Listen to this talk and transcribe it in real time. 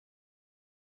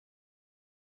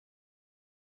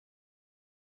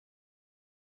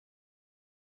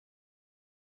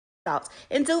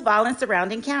in Duval and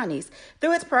surrounding counties.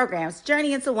 Through its programs,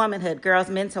 Journey into Womanhood Girls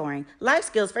Mentoring, Life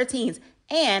Skills for Teens,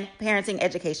 and Parenting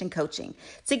Education Coaching.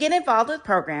 To get involved with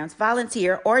programs,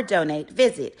 volunteer, or donate,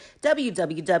 visit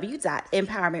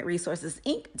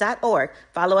www.empowermentresourcesinc.org.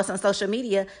 Follow us on social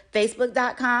media,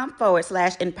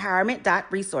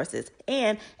 facebook.com/empowerment.resources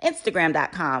and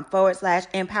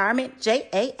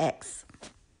instagram.com/empowermentjax.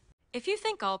 If you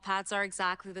think all pads are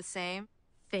exactly the same,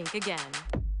 think again.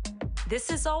 This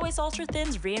is Always Ultra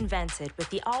Thins reinvented with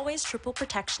the Always Triple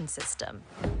Protection System.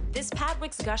 This pad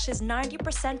wicks gushes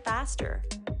 90% faster,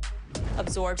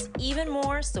 absorbs even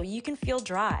more so you can feel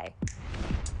dry,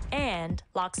 and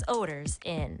locks odors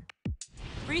in.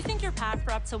 Rethink your pad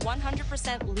for up to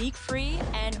 100% leak-free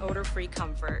and odor-free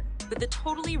comfort with the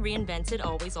totally reinvented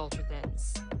Always Ultra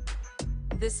Thins.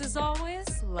 This is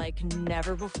always like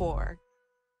never before.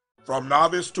 From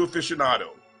novice to aficionado,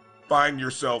 find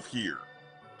yourself here.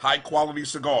 High-quality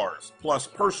cigars plus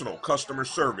personal customer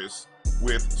service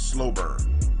with Slow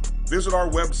Burn. Visit our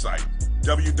website,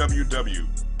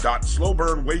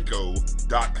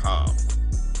 www.slowburnwaco.com.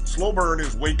 Slow Burn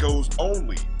is Waco's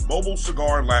only mobile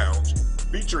cigar lounge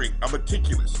featuring a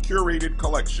meticulous, curated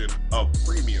collection of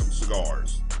premium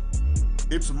cigars.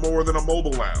 It's more than a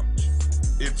mobile lounge.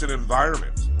 It's an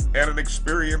environment and an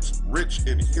experience rich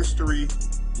in history,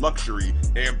 luxury,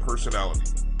 and personality.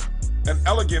 An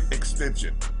elegant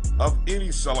extension of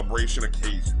any celebration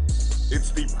occasion.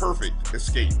 It's the perfect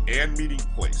escape and meeting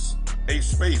place, a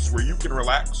space where you can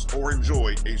relax or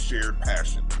enjoy a shared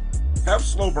passion. Have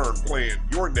Slow Burn plan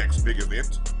your next big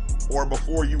event, or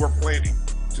before you are planning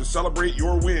to celebrate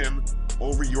your win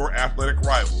over your athletic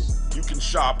rival, you can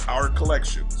shop our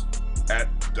collections at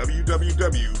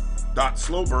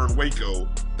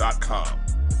www.slowburnwaco.com.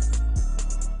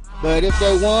 But if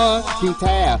they want to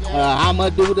tab, I'ma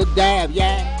do the dab,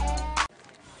 yeah.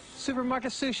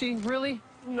 Supermarket sushi, really?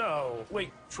 No.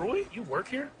 Wait, Troy, you work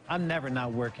here? I'm never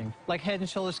not working. Like Head &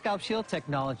 Shoulders Scalp Shield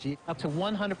technology, up to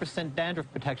 100% dandruff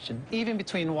protection, even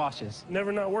between washes.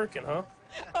 Never not working, huh?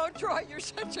 Oh, Troy, you're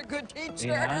such a good teacher.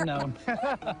 Yeah, I know.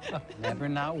 Never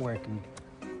not working.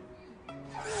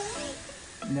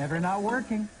 Never not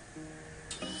working.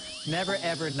 Never,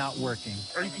 ever not working.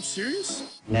 Are you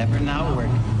serious? Never not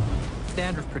working.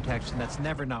 Dandruff protection that's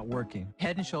never not working.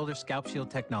 Head & Shoulders Scalp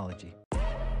Shield technology.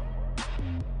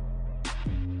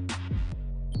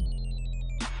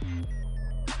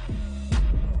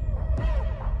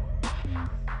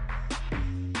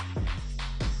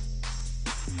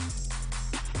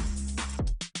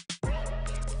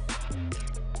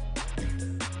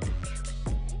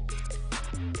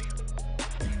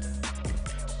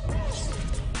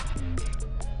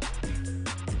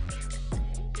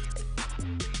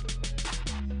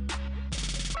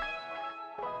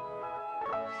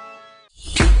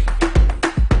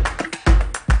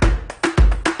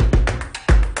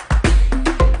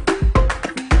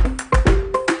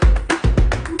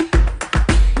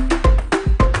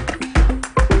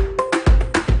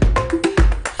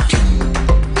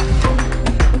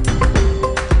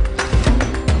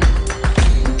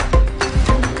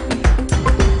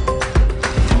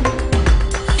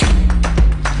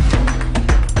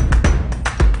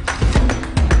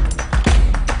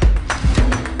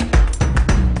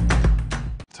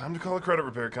 Credit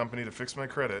repair company to fix my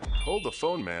credit. Hold the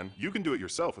phone, man. You can do it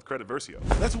yourself with Credit Versio.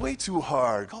 That's way too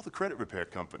hard. Call the credit repair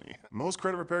company. Most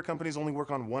credit repair companies only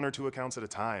work on 1 or 2 accounts at a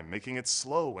time, making it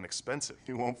slow and expensive.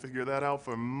 You won't figure that out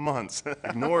for months.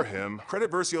 Ignore him. Credit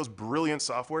Versio's brilliant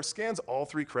software scans all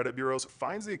 3 credit bureaus,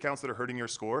 finds the accounts that are hurting your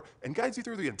score, and guides you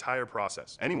through the entire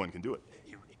process. Anyone can do it.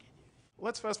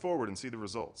 Let's fast forward and see the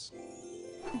results.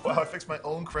 Wow, I fixed my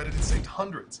own credit and saved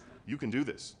hundreds. You can do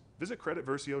this. Visit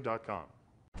creditversio.com.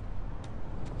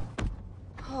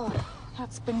 Oh,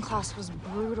 that spin class was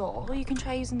brutal. Well, you can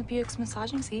try using the Buick's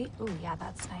massaging seat. Ooh, yeah,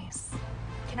 that's nice.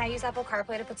 Can I use Apple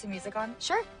CarPlay to put some music on?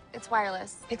 Sure, it's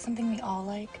wireless. Pick something we all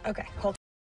like. Okay, hold.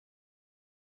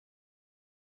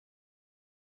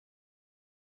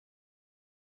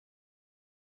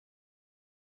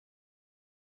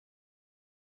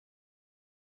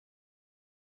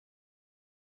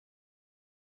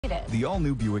 The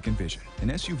all-new Buick Envision,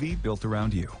 an SUV built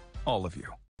around you, all of you.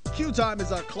 Q Time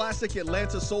is our classic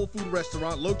Atlanta soul food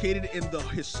restaurant located in the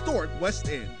historic West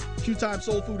End. Q Time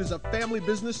Soul Food is a family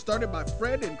business started by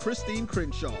Fred and Christine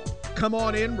Crenshaw. Come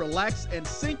on in, relax, and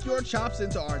sink your chops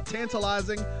into our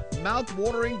tantalizing,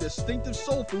 mouth-watering, distinctive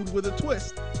soul food with a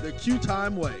twist, the Q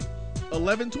Time way.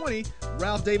 1120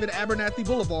 Ralph David Abernathy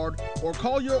Boulevard, or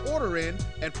call your order in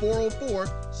at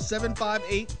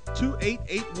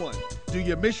 404-758-2881. Do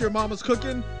you miss your mama's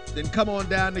cooking? Then come on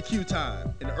down to Q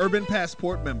Time, an Urban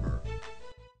Passport member.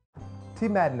 T.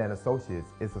 Madden and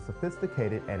Associates is a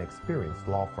sophisticated and experienced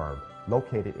law firm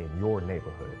located in your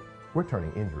neighborhood. We're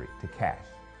turning injury to cash.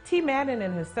 T. Madden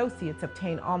and Associates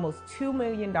obtained almost $2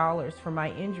 million for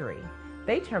my injury.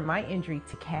 They turned my injury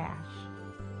to cash.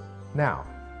 Now,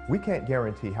 we can't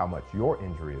guarantee how much your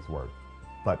injury is worth,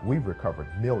 but we've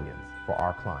recovered millions for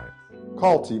our clients.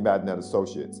 Call T. Madden and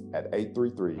Associates at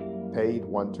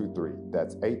 833-PAID-123.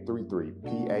 That's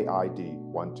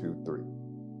 833-PAID-123.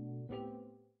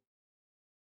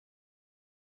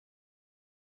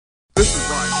 This is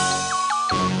Ryan.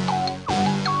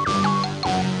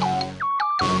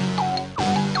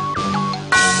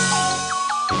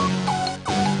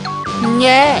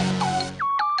 Yeah.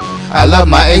 I love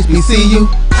my HBCU.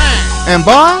 And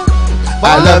boy,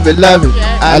 I love it, love it.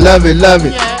 I love it, love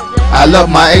it. I love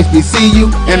my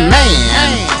HBCU. And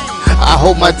man, I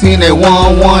hope my team they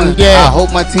won one. Yeah. I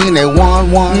hope my team they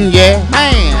won one. Yeah.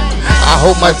 Man, I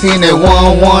hope my team they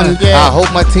won one. I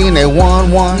hope my team they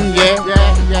won one. Yeah.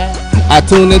 I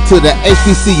tune into the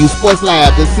HBCU Sports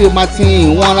Lab to see if my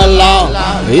team won or lost.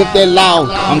 If they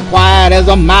lost, I'm quiet as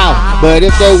a mouse. But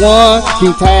if they won,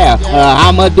 keep tab.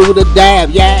 I'ma do the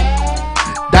dab, yeah.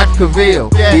 Dr. Cavil,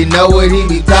 he know what he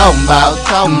be talking about.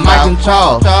 Mike and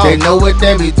Charles, they know what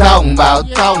they be talking about.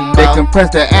 They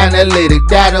compress the analytic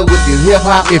data with your hip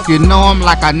hop. If you know them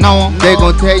like I know them, they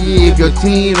gon' tell you if your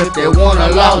team, if they won or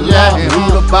lost, and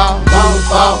who the ball,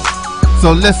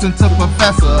 So listen to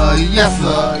Professor, yes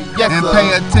sir, and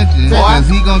pay attention, cause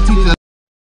he gon' teach us.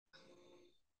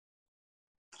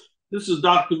 This is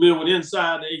Dr. Bill with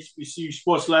Inside the HBCU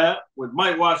Sports Lab with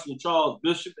Mike Washington, Charles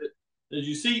Bishop. As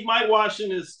you see, Mike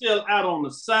Washington is still out on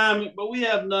assignment, but we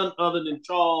have none other than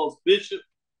Charles Bishop.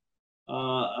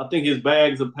 I think his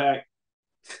bags are packed.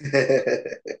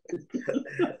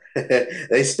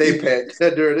 They stay packed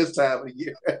during this time of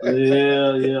year.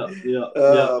 Yeah.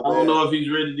 I don't know if he's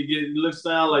ready to get. It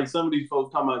sound like some of these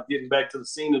folks talking about getting back to the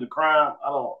scene of the crime. I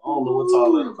don't know what's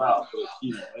all that about, but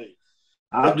hey,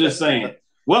 I'm just saying.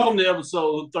 Welcome to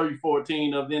episode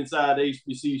 3014 of Inside the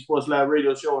HBCU Sports Lab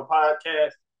Radio Show and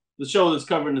Podcast. The show that's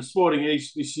covering the sporting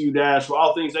HBCU dash for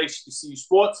all things HBCU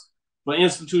sports for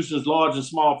institutions large and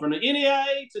small, from the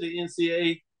NAIA to the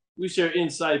NCAA. We share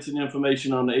insights and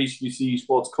information on the HBCU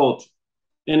sports culture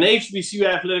and the HBCU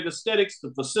athletic aesthetics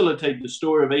to facilitate the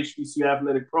story of HBCU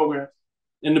athletic programs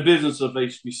and the business of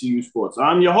HBCU sports.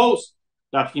 I'm your host,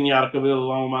 Dr. Kenyatta,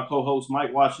 along with my co-host,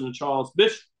 Mike Washington, Charles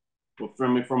Bishop. We're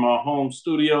filming from our home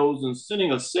studios and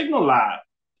sending a signal live.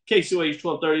 KCOH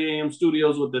 1230 AM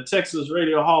studios with the Texas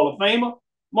Radio Hall of Famer,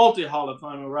 multi-Hall of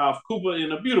Famer Ralph Cooper in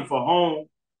the beautiful home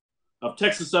of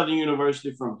Texas Southern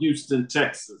University from Houston,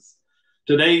 Texas.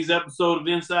 Today's episode of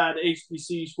Inside the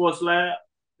HBCU Sports Lab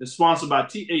is sponsored by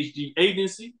THG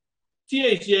Agency.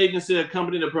 THG Agency is a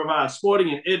company that provides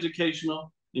sporting and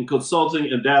educational and consulting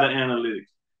and data analytics.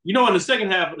 You know, in the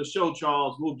second half of the show,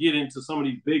 Charles, we'll get into some of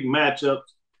these big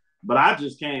matchups, but I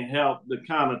just can't help to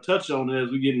kind of touch on it as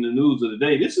we get in the news of the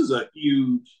day. This is a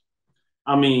huge,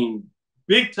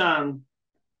 big time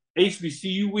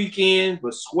HBCU weekend,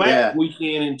 but SWAC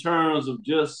weekend in terms of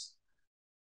just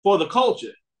for the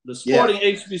culture, the sporting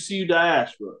HBCU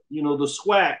diaspora. You know, the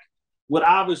SWAC with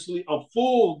obviously a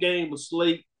full game of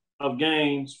slate of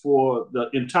games for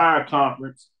the entire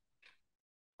conference.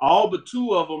 All but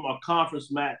two of them are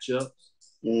conference matchups.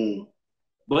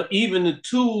 But even the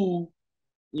two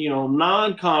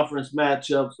non-conference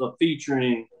matchups are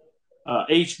featuring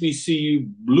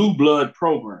HBCU blue blood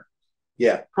programs.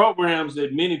 Yeah. Programs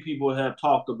that many people have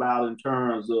talked about in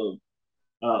terms of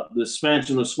the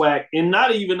expansion of SWAC, and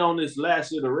not even on this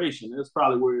last iteration. That's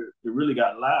probably where it really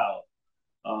got loud,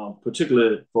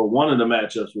 particularly for one of the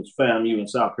matchups with FAMU and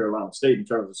South Carolina State in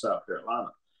terms of South Carolina.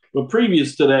 But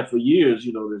previous to that, for years,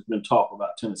 there's been talk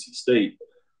about Tennessee State.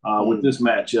 With this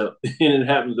matchup, and it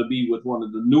happens to be with one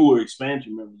of the newer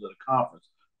expansion members of the conference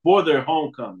for their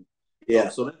homecoming. Yeah.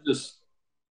 So that's just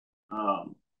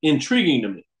intriguing to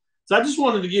me. So I just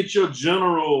wanted to get your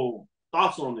general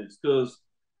thoughts on this, because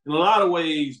in a lot of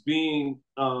ways, being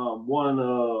one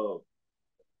of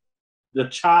the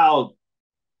child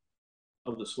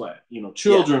of the SWAC,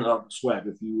 children of the SWAC,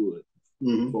 if you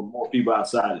would, for more people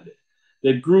outside of it,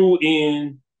 that grew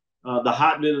in the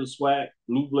hotbed of the SWAC,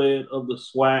 blue blood of the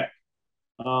SWAC.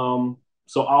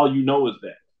 So all you know is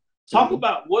that. Talk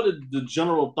about what are the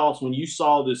general thoughts when you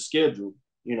saw this schedule.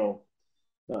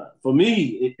 For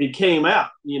me, it came out,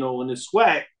 in the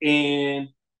SWAC, and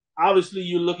obviously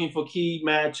you're looking for key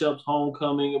matchups,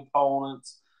 homecoming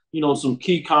opponents, some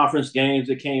key conference games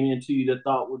that came into you that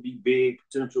thought would be big,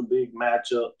 potential big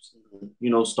matchups,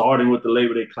 starting with the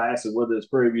Labor Day Classic, whether it's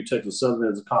Prairie View, Texas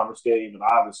Southern as a conference game, and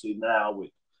obviously now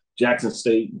with Jackson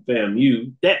State and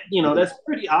FAMU. That, that's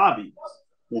pretty obvious.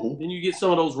 Then you get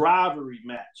some of those rivalry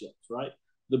matchups, right?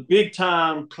 The big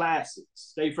time classics,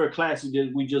 State Fair Classic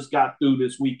that we just got through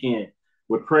this weekend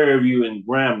with Prairie View and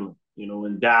Grambling,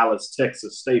 in Dallas,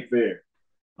 Texas, State Fair.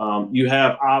 You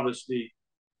have obviously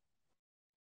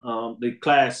the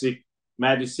classic,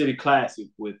 Magic City Classic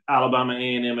with Alabama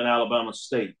A&M and Alabama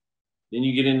State. Then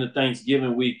you get into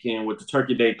Thanksgiving weekend with the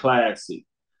Turkey Day Classic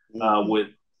with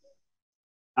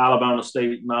Alabama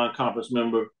State non-conference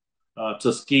member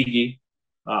Tuskegee.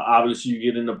 Obviously, you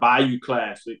get in the Bayou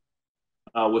Classic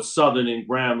with Southern and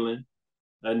Grambling.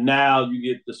 And now you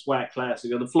get the SWAC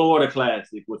Classic or the Florida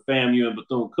Classic with FAMU and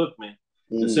Bethune-Cookman.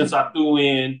 And since I threw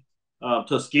in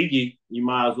Tuskegee, you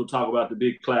might as well talk about the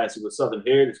big classic with Southern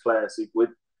Heritage Classic with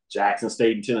Jackson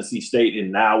State and Tennessee State.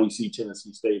 And now we see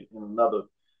Tennessee State in another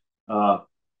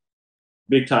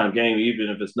big-time game, even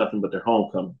if it's nothing but their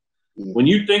homecoming. When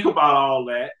you think about all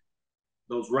that,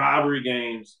 those rivalry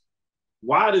games,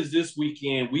 why does this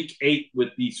weekend, week 8, with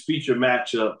these feature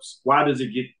matchups, why does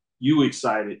it get you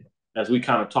excited as we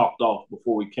kind of talked off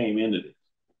before we came into this?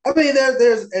 I mean,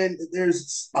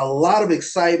 there's a lot of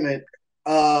excitement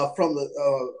from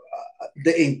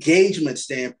the engagement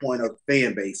standpoint of the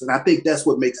fan base. And I think that's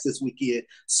what makes this weekend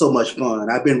so much fun.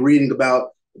 I've been reading about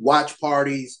watch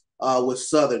parties with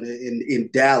Southern in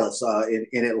Dallas,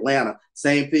 in Atlanta.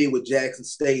 Same thing with Jackson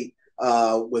State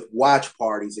with watch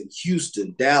parties in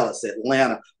Houston, Dallas,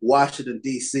 Atlanta, Washington,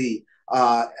 D.C.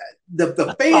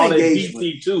 The fan engagement.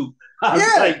 D.C. too.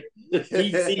 Like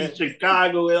D.C.,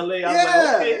 Chicago, L.A.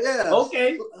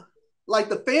 Okay. Like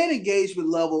the fan engagement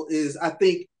level is, I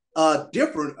think,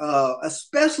 different,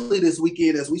 especially this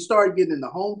weekend as we start getting in the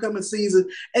homecoming season.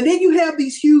 And then you have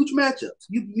these huge matchups.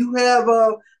 You have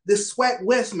this SWAC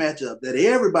West matchup that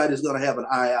everybody's going to have an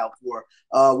eye out for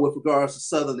with regards to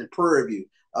Southern and Prairie View.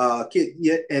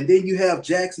 And then you have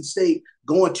Jackson State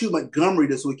going to Montgomery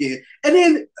this weekend. And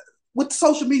then with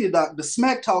social media, Doc, the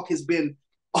smack talk has been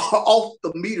off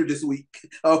the meter this week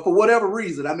for whatever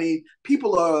reason. I mean,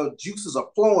 juices are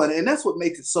flowing, and that's what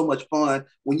makes it so much fun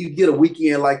when you get a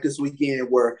weekend like this weekend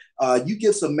where you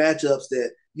get some matchups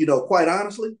that, quite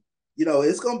honestly,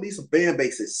 it's going to be some fan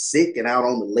bases sick and out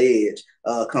on the ledge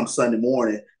come Sunday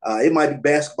morning. It might be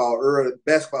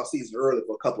basketball season early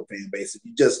for a couple of fan bases.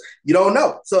 You don't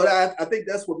know. So I think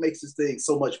that's what makes this thing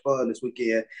so much fun this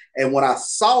weekend. And when I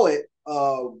saw it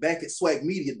back at SWAC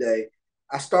Media Day,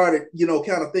 I started,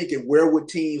 kind of thinking, where would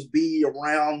teams be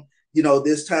around,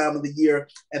 this time of the year?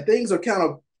 And things are kind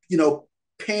of,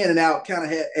 panning out kind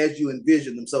of as you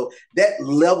envision them. So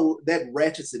that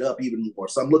ratchets it up even more.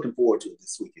 So I'm looking forward to it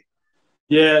this weekend.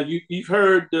 Yeah, you've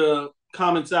heard the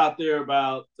comments out there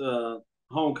about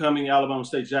homecoming, Alabama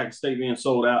State, Jackson State being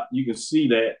sold out. You can see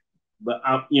that, but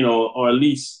or at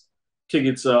least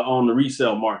tickets on the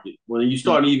resale market. When you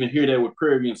start to even hear that with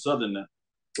Prairie View and Southern now.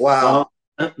 Wow.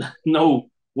 Know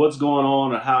what's going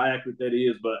on or how accurate that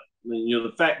is, but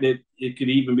the fact that it could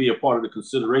even be a part of the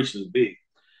consideration is big.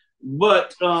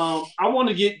 But I want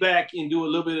to get back and do a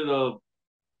little bit of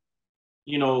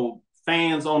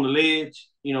fans on the ledge.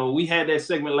 We had that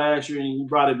segment last year and you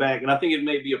brought it back, and I think it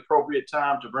may be appropriate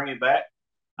time to bring it back.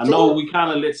 I know we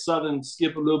kind of let Southern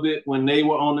skip a little bit when they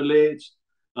were on the ledge,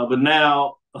 but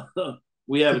now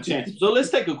we have a chance. So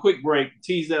let's take a quick break,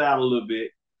 tease that out a little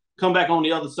bit, come back on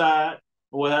the other side.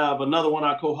 We'll have another one of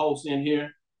our co-hosts in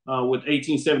here with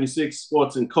 1876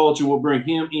 Sports and Culture. We'll bring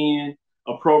him in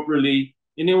appropriately.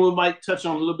 And then we might touch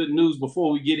on a little bit of news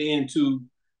before we get into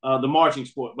the marching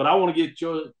sport. But I want to get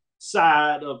your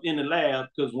side of in the lab,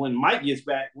 because when Mike gets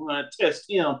back, we're going to test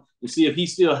him and see if he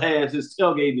still has his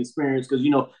tailgating experience, because,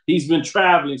 he's been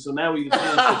traveling. So now we can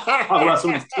talk about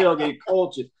some of his tailgate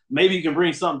culture. Maybe he can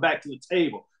bring something back to the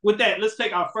table. With that, let's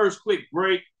take our first quick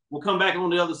break. We'll come back on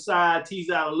the other side, tease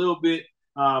out a little bit,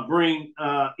 bring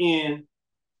in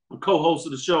a co-host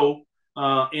of the show,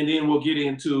 and then we'll get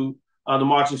into the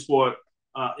marching sport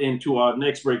into our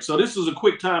next break. So this is a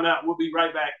quick timeout. We'll be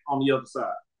right back on the other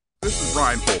side. This is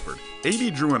Brian Fulford.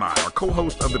 AD Drew and I are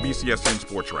co-hosts of the BCSN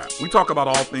Sports Wrap. We talk about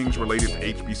all things related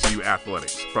to HBCU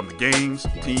athletics. From the games,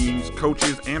 teams,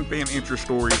 coaches, and fan interest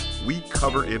stories, we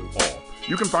cover it all.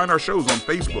 You can find our shows on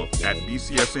Facebook at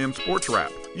BCSN Sports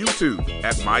Wrap, YouTube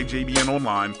at MyJBN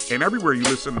Online, and everywhere you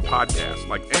listen to podcasts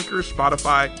like Anchor,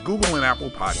 Spotify, Google, and Apple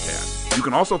Podcasts. You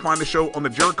can also find the show on the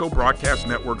Jericho Broadcast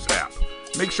Network's app.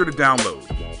 Make sure to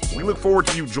download. We look forward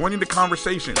to you joining the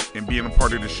conversation and being a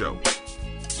part of the show.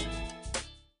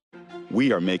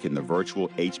 We are making the virtual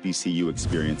HBCU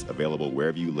experience available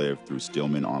wherever you live through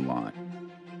Stillman Online.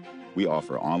 We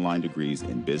offer online degrees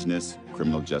in business,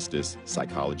 criminal justice,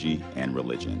 psychology, and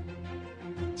religion.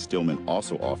 Stillman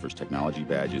also offers technology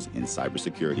badges in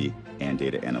cybersecurity and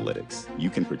data analytics. You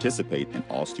can participate in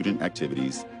all student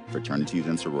activities, fraternities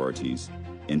and sororities,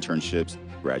 internships,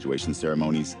 graduation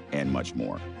ceremonies, and much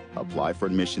more. Apply for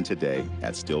admission today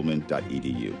at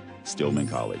stillman.edu. Stillman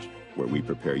College, where we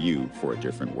prepare you for a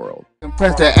different world.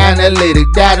 Press the analytic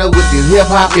data with the hip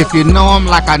hop. If you know them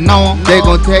like I know them, they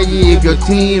gon' tell you if your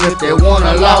team, if they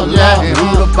wanna lose, and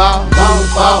who the ball.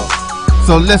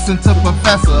 So listen to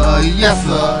Professor, yes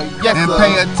sir, and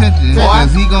pay attention,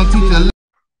 cause he gon' teach a.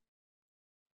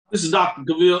 This is Dr.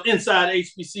 Cavil inside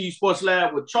HBCU Sports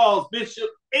Lab with Charles Bishop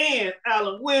and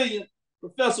Alan Williams.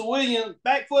 Professor Williams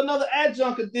back for another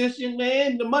adjunct edition,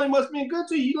 man. The money must be good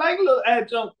to you. You like a little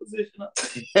adjunct position.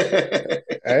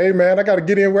 Hey, man, I got to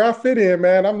get in where I fit in,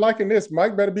 man. I'm liking this.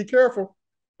 Mike better be careful.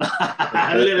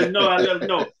 I let him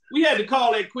know. We had to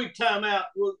call that quick timeout.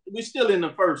 We're still in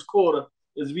the first quarter,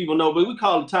 as people know, but we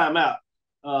called a timeout.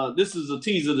 This is a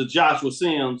teaser to Joshua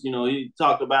Sims. You know, he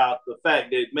talked about the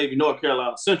fact that maybe North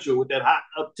Carolina Central with that hot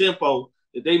up tempo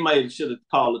that they should have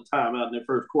called a timeout in their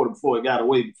first quarter before it got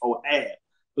away before half.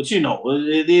 But, you know,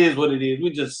 it is what it is.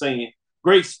 We're just saying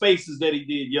great spaces that he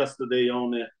did yesterday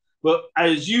on there. But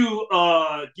as you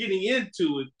are getting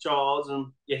into it, Charles,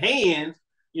 and your hands,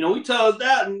 you know, we touched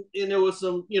out and there was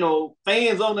some, you know,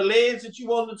 fans on the ledge that you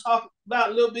wanted to talk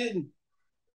about a little bit. And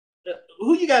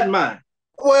who you got in mind?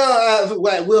 Well,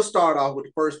 we'll start off with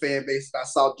the first fan base that I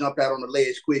saw jump out on the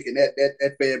ledge quick, and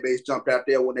that fan base jumped out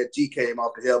there when that G came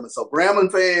off the helmet. So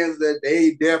Grambling fans, that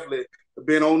they definitely have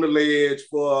been on the ledge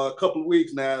for a couple of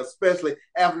weeks now, especially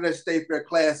after that State Fair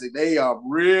Classic. They are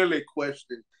really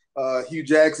questioning Hugh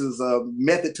Jackson's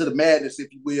method to the madness,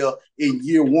 if you will, in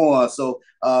year one. So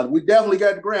we definitely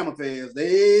got the Grambling fans.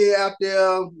 They out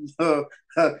there,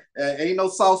 ain't no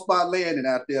soft spot landing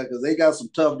out there because they got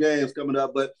some tough games coming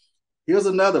up, but here's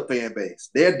another fan base.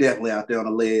 They're definitely out there on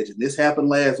the ledge, and this happened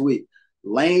last week.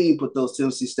 Lane put those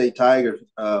Tennessee State Tigers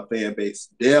fan base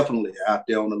definitely out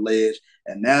there on the ledge,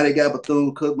 and now they got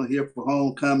Bethune-Cookman here for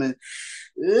homecoming.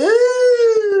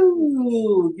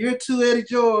 Ooh, year two, Eddie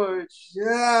George.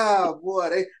 Yeah,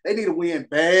 boy, they need a win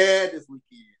bad this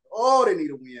weekend. Oh, they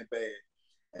need a win bad.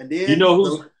 And then you know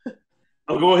who's.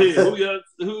 Oh, go ahead.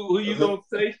 Who you gonna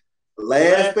say?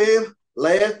 Last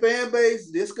fan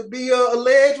base. This could be a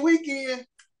ledge weekend.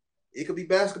 It could be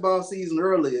basketball season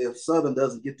early if Southern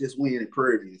doesn't get this win in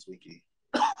Prairie View this weekend.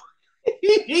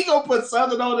 He gonna put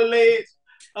Southern on the ledge.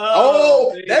 They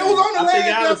was on the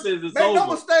ledge. Make no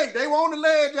mistake, they were on the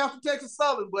ledge after Texas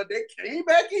Southern, but they came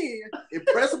back in.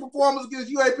 Impressive performance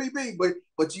against UAPB,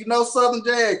 but you know Southern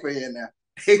Jag fan now.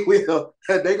 They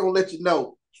gonna let you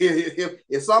know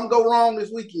if something go wrong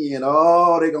this weekend.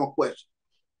 Oh, they gonna question.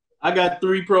 I got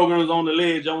 3 programs on the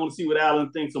ledge. I want to see what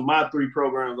Alan thinks of my 3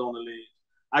 programs on the ledge.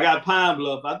 I got Pine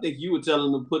Bluff. I think you were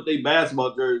telling them to put their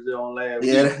basketball jersey on last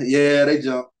week. Yeah, they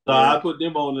jumped. So I put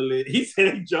them on the ledge. He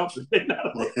said they jumping.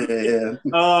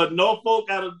 Norfolk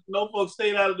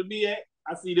State out of the BA.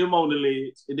 I see them on the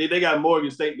ledge. And they got Morgan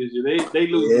State this year. They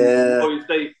lose to Morgan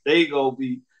State. They gonna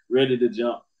be ready to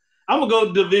jump. I'm gonna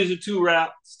go Division II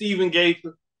route. Stephen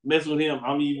Gaither. Mess with him.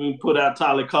 I'm even put out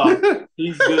Tyler Carr.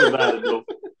 He's good about it though.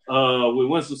 With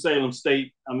Winston-Salem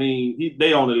State, I mean,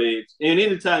 they on the ledge. And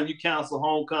anytime you cancel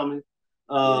homecoming,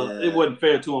 it wasn't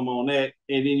fair to them on that.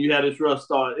 And then you had this rough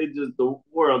start. It just, the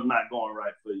world's not going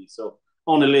right for you. So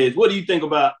on the ledge, what do you think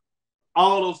about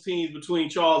all those teams between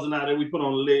Charles and I that we put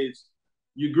on the ledge?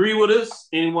 You agree with us?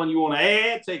 Anyone you want to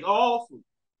add, take off?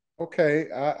 Okay,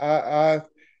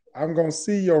 I'm going to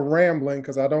see your rambling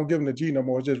because I don't give them the G no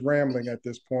more. It's just rambling at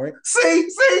this point. See?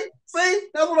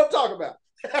 That's what I'm talking about.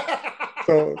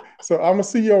 So I'm going to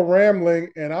see your rambling,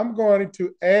 and I'm going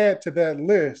to add to that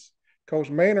list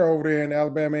Coach Maynard over there in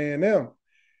Alabama A&M.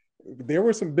 There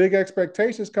were some big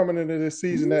expectations coming into this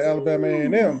season at Alabama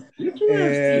A&M.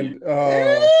 And,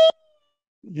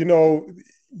 you know,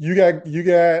 you got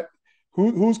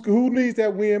who needs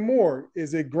that win more?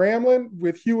 Is it Grambling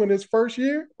with Hugh in his first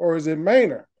year, or is it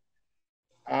Maynard?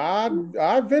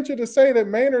 I venture to say that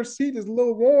Maynard's seat is a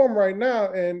little warm right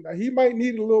now, and he might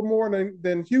need a little more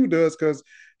than Hugh does because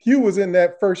Hugh was in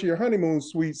that first-year honeymoon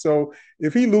suite. So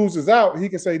if he loses out, he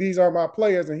can say, these are my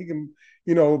players, and he can,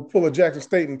 you know, pull a Jackson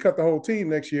State and cut the whole team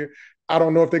next year. I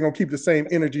don't know if they're going to keep the same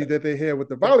energy that they had with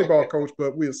the volleyball coach,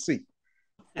 but we'll see.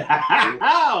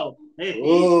 That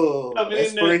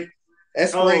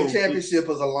spring championship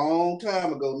was a long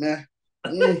time ago now.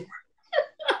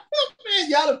 Man,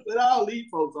 y'all have put all these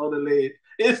folks on the ledge.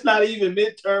 It's not even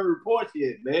midterm reports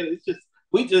yet, man. It's just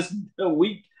we just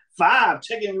week 5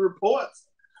 checking reports.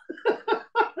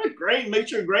 Great, make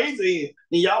sure grades in.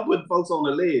 And y'all putting folks on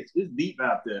the ledge. It's deep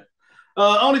out there.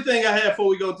 Only thing I have before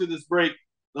we go to this break,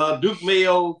 Duke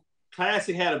Mayo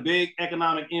Classic had a big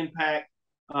economic impact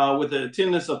with an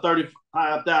attendance of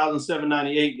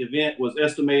 35,798. The event was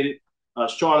estimated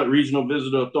Charlotte Regional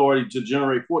Visitor Authority to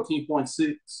generate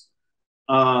 14.6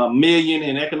 million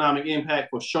in economic impact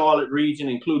for Charlotte region,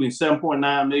 including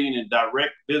 7.9 million in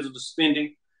direct visitor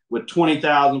spending, with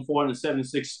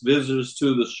 20,476 visitors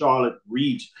to the Charlotte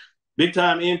region. Big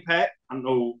time impact. I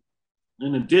know,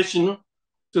 in addition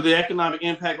to the economic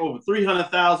impact, over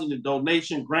 300,000 in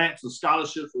donation, grants, and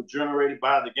scholarships were generated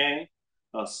by the game.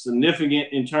 Significant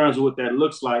in terms of what that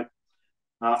looks like.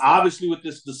 Obviously, with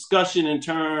this discussion in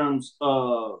terms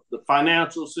of the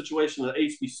financial situation of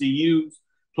HBCUs,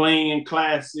 playing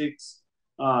classics,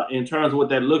 in terms of what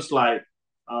that looks like,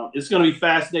 it's going to be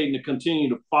fascinating to continue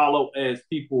to follow as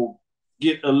people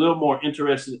get a little more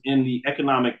interested in the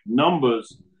economic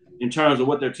numbers in terms of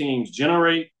what their teams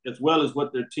generate, as well as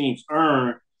what their teams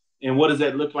earn, and what does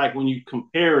that look like when you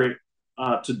compare it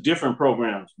to different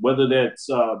programs, whether that's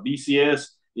BCS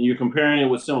and you're comparing it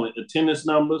with similar attendance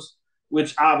numbers,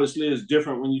 which obviously is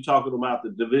different when you're talking about the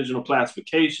divisional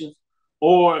classifications,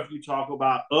 or if you talk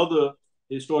about other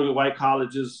historically white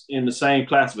colleges in the same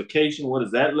classification, what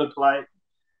does that look like?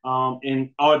 Or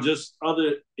just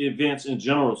other events in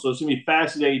general. So it's going to be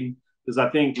fascinating because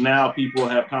I think now people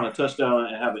have kind of touched on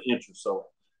it and have an interest. So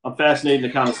I'm fascinated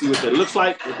to kind of see what that looks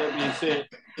like. With that being said,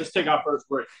 let's take our first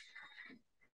break.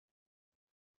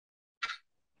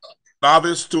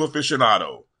 Novice to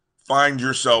aficionado, find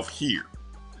yourself here.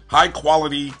 High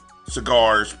quality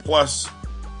cigars plus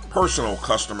personal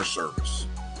customer service.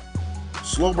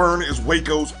 Slow Burn is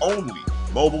Waco's only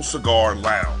mobile cigar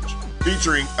lounge,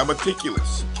 featuring a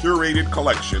meticulous, curated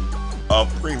collection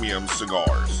of premium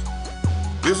cigars.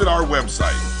 Visit our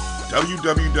website,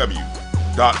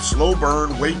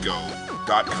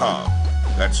 www.slowburnwaco.com.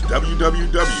 That's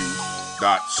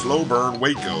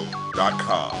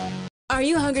www.slowburnwaco.com. Are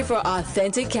you hungry for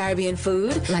authentic Caribbean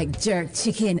food? Like jerk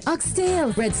chicken,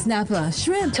 oxtail, red snapper,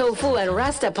 shrimp, tofu, and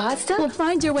rasta pasta? Well,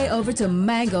 find your way over to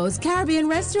Mango's Caribbean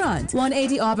Restaurant,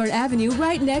 180 Auburn Avenue,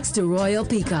 right next to Royal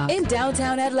Peacock in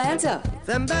downtown Atlanta.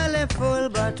 Them belly full,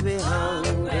 but we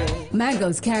hungry.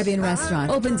 Mango's Caribbean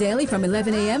Restaurant, open daily from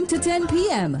 11 a.m. to 10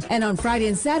 p.m. And on Friday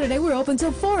and Saturday, we're open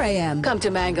till 4 a.m. Come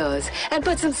to Mango's and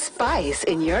put some spice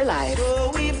in your life.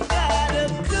 So we've got a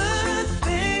good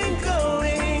thing going.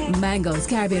 Mango's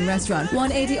Caribbean Restaurant,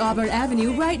 180 Auburn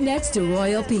Avenue, right next to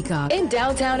Royal Peacock in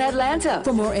downtown Atlanta.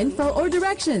 For more info or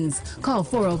directions, call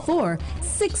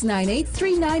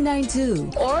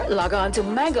 404-698-3992 or log on to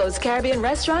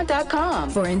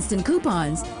mangoscaribbeanrestaurant.com. For instant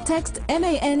coupons, text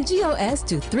MANGOS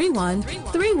to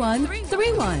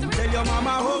 313131. Tell your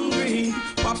mama hungry,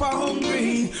 papa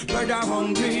hungry, brother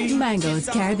hungry. Mango's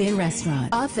Caribbean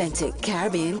Restaurant, authentic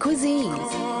Caribbean cuisines.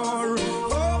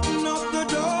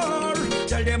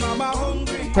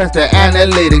 Press the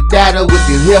analytic data with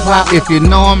your hip hop. If you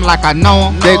know them like I know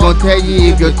them, they gon' tell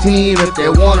you if your team, if they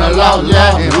wanna loud,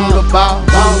 and who the ball.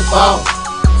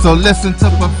 So listen to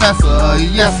Professor,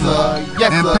 yes sir,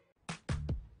 yes sir.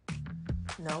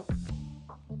 Nope.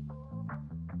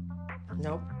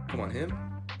 Nope. Come on, him.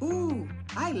 Ooh,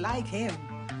 I like him.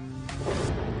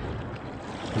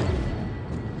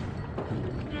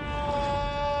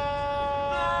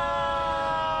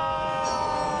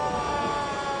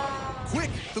 Quick,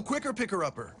 the quicker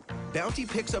picker-upper. Bounty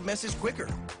picks up message quicker,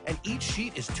 and each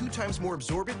sheet is 2 times more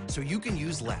absorbent, so you can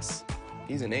use less.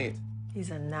 He's an 8. He's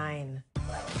a 9.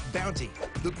 Bounty,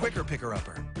 the quicker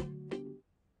picker-upper.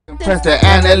 Press the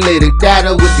analytic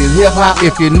data with your hip hop.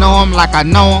 If you know them like I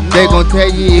know them, they gon'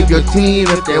 tell you if your team,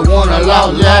 if they wanna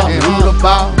loud, and who the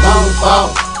ball.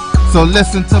 So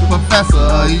listen to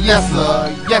Professor, yes sir,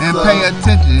 and pay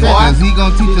attention, cause he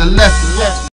gon' teach a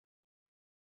lesson.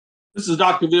 This is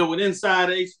Dr. Cavil with Inside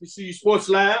HBCU Sports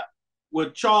Lab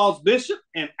with Charles Bishop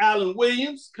and Alan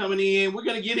Williams coming in. We're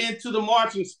going to get into the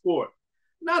marching sport.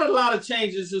 Not a lot of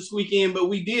changes this weekend, but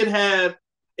we did have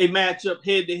a matchup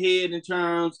head-to-head in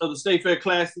terms of the State Fair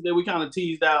Classic that we kind of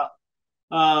teased out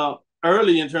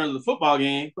early in terms of the football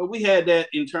game, but we had that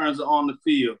in terms of on the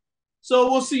field. So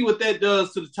we'll see what that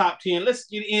does to the top 10. Let's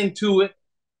get into it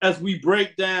as we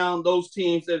break down those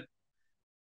teams that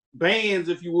bands,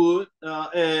 if you would,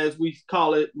 as we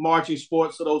call it, marching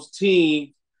sports. So those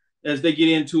teams, as they get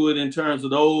into it in terms of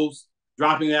those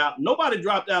dropping out. Nobody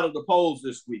dropped out of the polls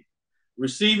this week.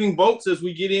 Receiving votes as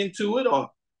we get into it are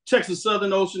Texas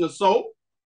Southern Ocean Assault.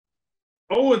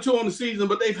 0-2 on the season,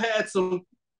 but they've had some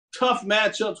tough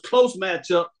matchups, close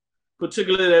matchups,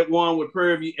 particularly that one with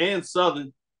Prairie View and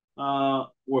Southern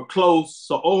were close.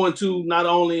 So 0-2, not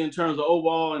only in terms of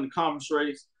overall in the conference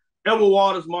race. Edward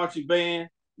Waters Marching Band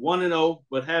 1-0,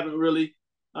 but haven't really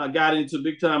got into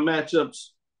big-time matchups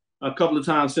a couple of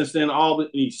times since then.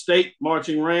 Albany State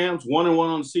marching Rams, 1-1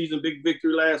 on the season, big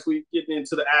victory last week, getting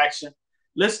into the action.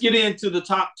 Let's get into the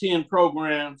top 10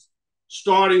 programs,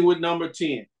 starting with number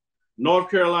 10. North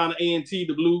Carolina A&T,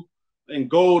 the blue and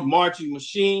gold marching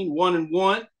machine,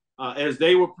 1-1. As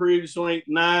they were previously ranked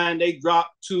 9, they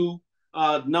dropped to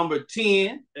number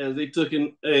 10 as they took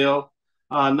an L,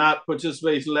 not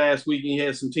participating last week, and you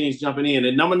had some teams jumping in.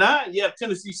 At number 9, you have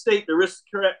Tennessee State, the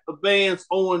Aristocrat Advance,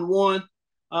 0-1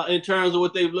 in terms of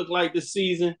what they've looked like this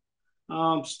season.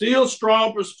 Still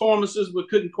strong performances, but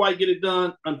couldn't quite get it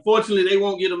done. Unfortunately, they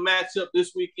won't get a matchup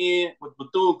this weekend with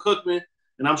Bethune-Cookman,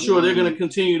 and I'm sure they're going to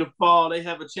continue to fall. They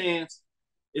have a chance.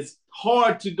 It's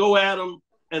hard to go at them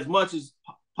as much as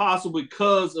possible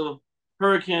because of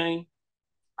Hurricane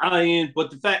Ian,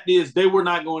 but the fact is they were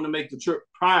not going to make the trip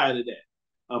prior to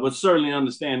that. But certainly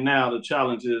understand now the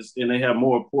challenges, and they have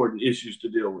more important issues to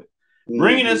deal with.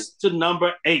 Bringing us to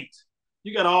number 8.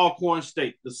 You got Alcorn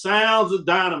State. The Sounds of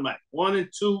Dynamite,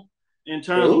 1-2 in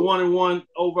terms of 1-1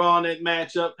 overall in that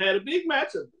matchup. Had a big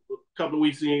matchup a couple of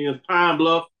weeks against Pine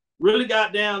Bluff. Really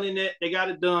got down in that. They got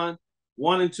it done.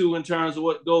 1-2 in terms of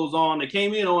what goes on. They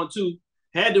came in on 2,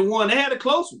 had to 1. They had a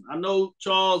close one. I know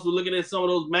Charles was looking at some of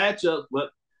those matchups,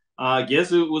 but I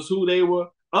guess it was who they were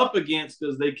up against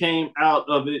because they came out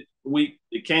of it.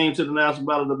 It came to the National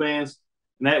Battle of the Bands,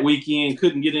 and that weekend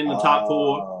couldn't get in the top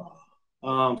 4.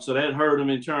 So that hurt them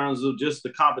in terms of just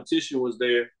the competition was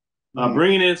there.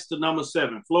 Bringing us to number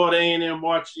 7, Florida A&M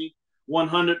marching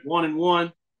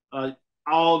 101.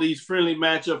 All these friendly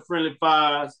matchup, friendly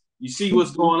fires. You see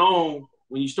what's going on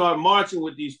when you start marching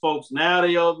with these folks. Now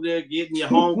they over there getting your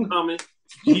homecoming,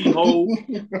 G-Ho.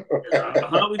 We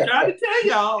tried to tell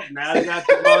y'all. Now they got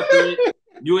the marching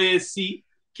USC.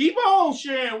 Keep on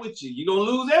sharing with you. You're going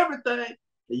to lose everything,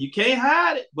 and you can't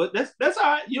hide it. But that's all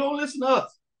right. You don't listen to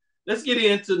us. Let's get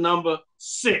into number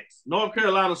 6. North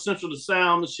Carolina Central, the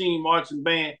Sound Machine Marching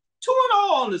Band,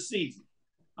 2-0 on the season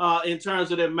in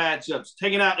terms of their matchups.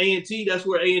 Taking out A&T, that's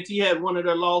where A&T had one of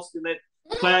their losses in that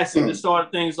classic that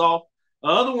started things off. The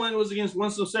other one was against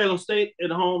Winston-Salem State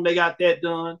at home. They got that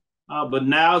done. But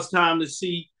now it's time to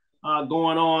see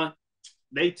going on.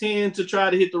 They tend to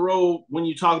try to hit the road when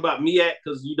you talk about MEAC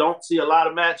because you don't see a lot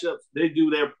of matchups. They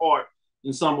do their part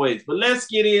in some ways. But let's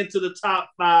get into the top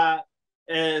 5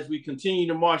 as we continue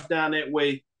to march down that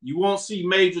way. You won't see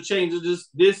major changes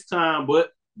this time, but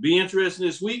be interesting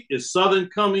this week. Is Southern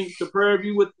coming to Prairie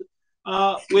View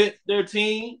with their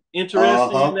team?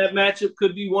 Interesting in that matchup.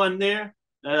 Could be one there.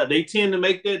 They tend to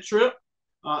make that trip,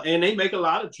 and they make a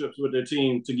lot of trips with their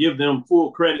team to give them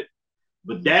full credit.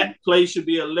 But that play should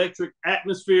be electric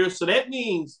atmosphere. So that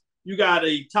means you got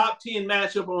a top 10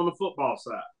 matchup on the football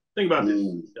side. Think about this.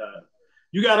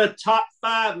 You got a top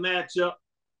 5 matchup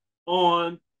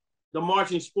on the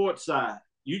marching sports side.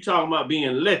 You talking about being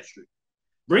electric.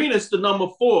 Bringing us to number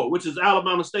 4, which is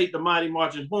Alabama State, the Mighty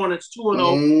Marching Hornets,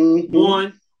 2-0,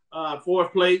 1,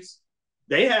 4th place.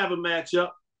 They have a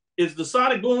matchup. Is the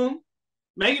Sonic Boom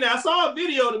making it? I saw a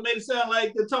video that made it sound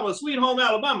like they're talking about Sweet Home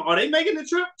Alabama. Are they making the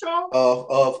trip, Charles?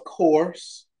 Of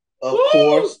course. Of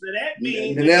course. So that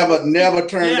means never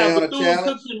turn down a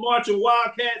challenge. Marching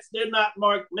Wildcats, they're not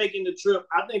making the trip.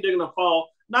 I think they're going to fall.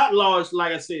 Not large,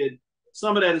 like I said.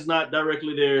 Some of that is not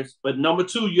directly theirs. But number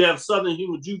 2, you have Southern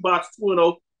Human Jukebox,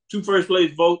 2-0, 2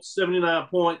 first-place votes, 79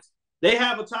 points. They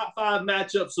have a top 5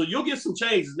 matchup, so you'll get some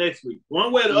changes next week.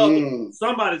 One way or the other,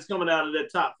 somebody's coming out of that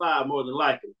top 5 more than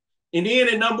likely. And then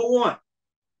at number 1,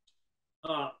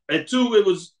 at 2, it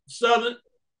was Southern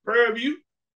Prairie View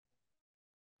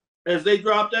as they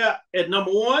dropped out. At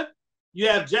number 1, you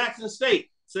have Jackson State.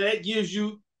 So that gives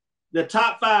you the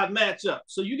top 5 matchup.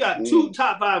 So you got 2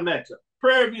 top 5 matchups,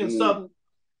 Prairie View and Southern,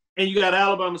 and you got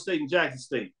Alabama State and Jackson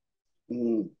State.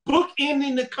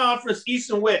 Bookending the conference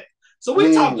East and West. So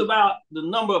we talked about the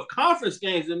number of conference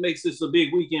games that makes this a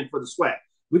big weekend for the SWAC.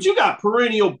 But you got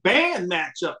perennial band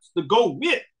matchups to go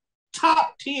with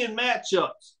top 10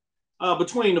 matchups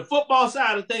between the football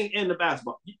side of things and the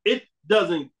basketball. It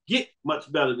doesn't get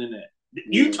much better than that.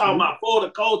 You talking about for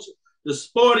the culture, the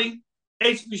sporting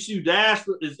HBCU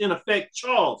diaspora is in effect.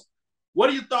 Charles, what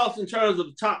are your thoughts in terms of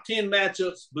the top 10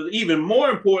 matchups, but even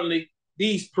more importantly,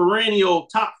 these perennial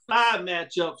top 5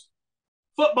 matchups,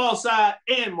 football side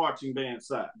and marching band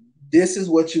side? This is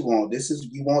what you want.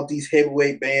 You want these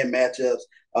heavyweight band matchups,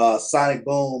 Sonic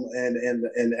Boom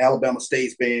and Alabama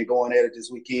State's band going at it this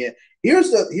weekend.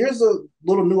 Here's a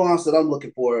little nuance that I'm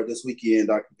looking for this weekend,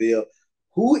 Dr. Bill.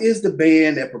 Who is the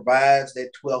band that provides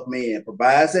that 12th man,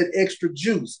 provides that extra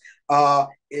juice?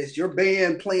 Is your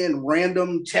band playing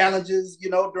random challenges,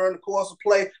 during the course of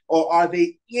play, or are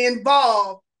they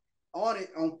involved on it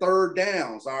on third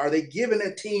downs? Are they giving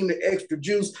that team the extra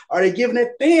juice? Are they giving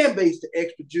that fan base the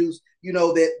extra juice,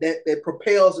 that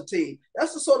propels the team?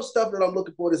 That's the sort of stuff that I'm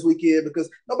looking for this weekend, because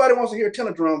nobody wants to hear a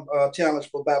tenor drum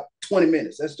challenge for about 20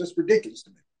 minutes. That's just ridiculous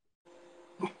to me.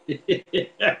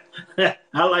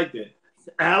 I like that.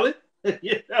 Alan?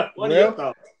 What are your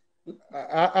thoughts?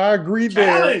 I agree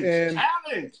there.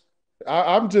 Challenge.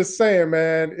 I'm just saying,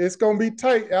 man, it's gonna be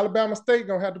tight. Alabama State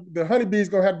the honeybees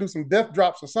gonna have to do some death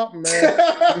drops or something,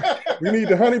 man. We need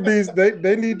the honeybees.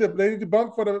 They need to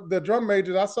bump for the drum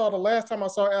majors. I saw the last time I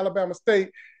saw Alabama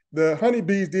State, the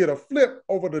honeybees did a flip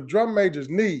over the drum major's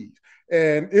knees,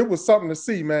 and it was something to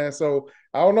see, man. So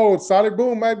I don't know. Sonic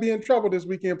Boom might be in trouble this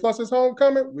weekend. Plus, it's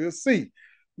homecoming. We'll see.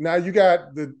 Now you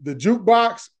got the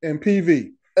jukebox and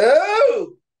PV.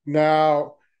 Oh,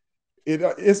 now.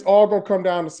 It's all going to come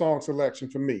down to song selection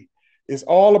for me. It's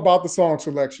all about the song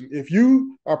selection. If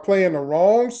you are playing the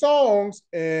wrong songs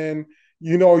and,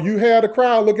 you have the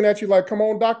crowd looking at you like, come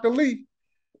on, Dr. Lee,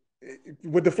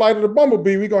 with the Flight of the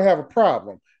Bumblebee, we're going to have a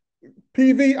problem.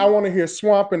 PV, I want to hear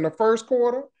Swamp in the first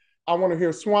quarter. I want to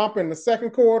hear Swamp in the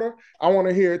second quarter. I want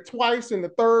to hear it twice in the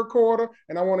third quarter.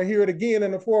 And I want to hear it again in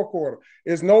the fourth quarter.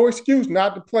 There's no excuse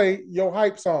not to play your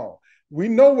hype song. We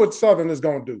know what Southern is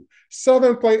going to do.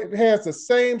 Southern has the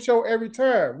same show every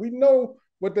time. We know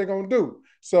what they're going to do.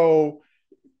 So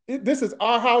this is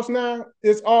our house now.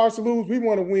 It's ours to lose. We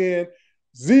want to win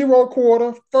 0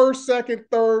 quarter, first, second,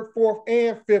 third, fourth,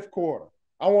 and fifth quarter.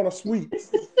 I want a sweep.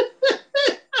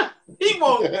 He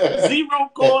wants 0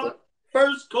 quarter,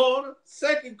 first quarter,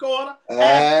 second quarter,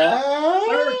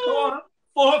 third quarter,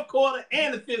 fourth quarter,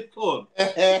 and the fifth quarter.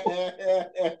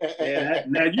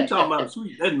 Now you talking about a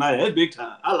sweep. That's nice. That's big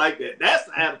time. I like that. That's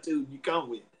the attitude you come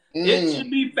with. It should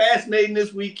be fascinating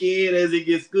this weekend as it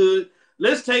gets good.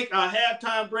 Let's take our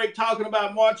halftime break talking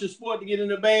about marching sport to get in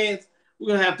the bands. We're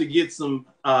going to have to get some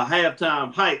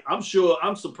halftime hype. I'm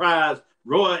surprised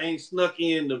Roy ain't snuck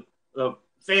in the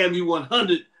FAMU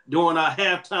 100 during our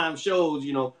halftime shows,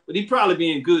 but he probably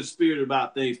being good spirited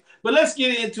about things. But let's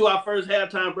get into our first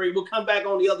halftime break. We'll come back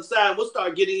on the other side. We'll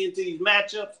start getting into these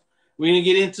matchups. We're going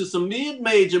to get into some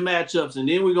mid-major matchups, and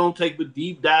then we're going to take a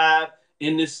deep dive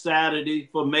in this Saturday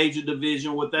for major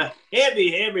division with a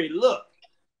heavy look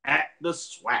at the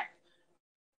SWAC.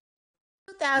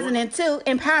 2002,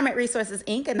 Empowerment Resources,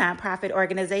 Inc., a nonprofit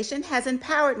organization, has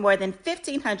empowered more than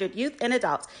 1,500 youth and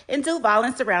adults in Duval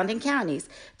and surrounding counties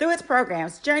through its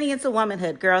programs Journey into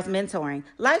Womanhood, Girls Mentoring,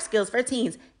 Life Skills for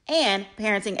Teens, and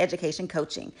Parenting Education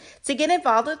Coaching. To get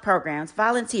involved with programs,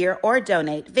 volunteer, or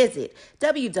donate, visit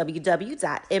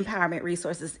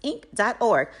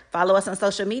www.empowermentresourcesinc.org. Follow us on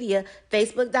social media,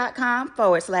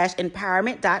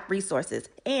 facebook.com/empowerment.resources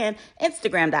and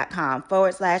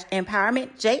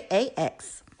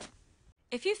instagram.com/empowermentjax.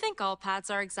 If you think all pads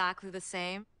are exactly the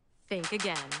same, think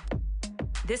again.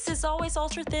 This is Always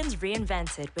Ultra Thins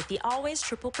reinvented with the Always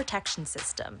Triple Protection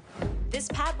System. This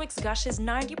pad wicks gushes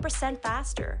 90%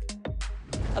 faster,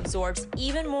 absorbs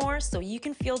even more so you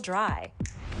can feel dry,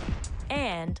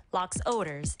 and locks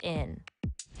odors in.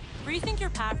 Rethink your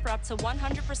pad for up to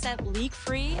 100%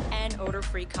 leak-free and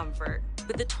odor-free comfort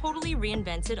with the totally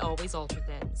reinvented Always Ultra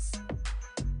Thins.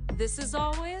 This is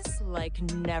always like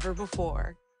never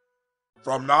before.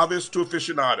 From novice to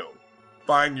aficionado,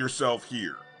 find yourself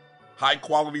here.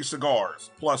 High-quality cigars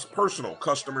plus personal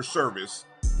customer service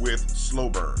with Slow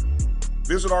Burn.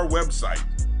 Visit our website,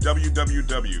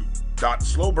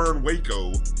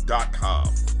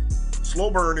 www.slowburnwaco.com. Slow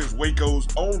Burn is Waco's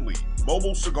only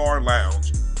mobile cigar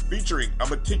lounge featuring a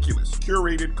meticulous,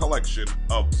 curated collection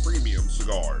of premium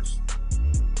cigars.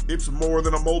 It's more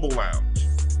than a mobile lounge.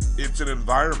 It's an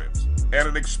environment and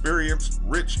an experience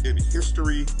rich in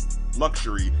history,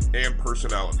 luxury, and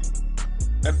personality.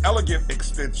 An elegant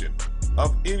extension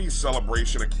of any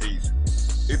celebration occasion.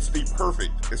 It's the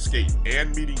perfect escape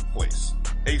and meeting place,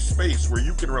 a space where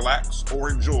you can relax or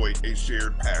enjoy a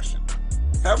shared passion.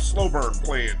 Have Slow Burn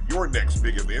plan your next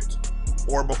big event,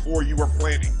 or before you are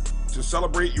planning to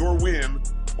celebrate your win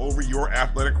over your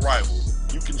athletic rival,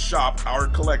 you can shop our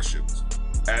collections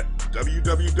at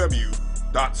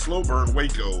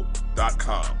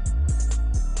www.slowburnwaco.com.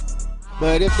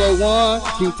 But if they want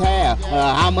to tab,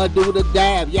 I'ma do the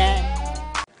dab, yeah.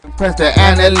 Press the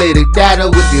analytic data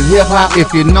with your hip hop.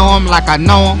 If you know them like I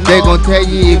know them, they gon' tell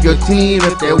you if your team,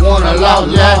 if they wanna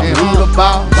love, and who the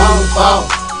ball.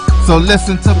 So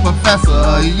listen to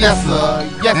Professor, yes sir,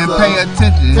 and pay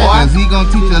attention, cause he gon'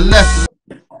 teach a lesson.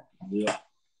 Yeah.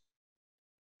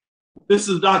 This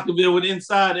is Dr. Bill with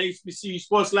Inside HBCU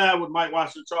Sports Lab with Mike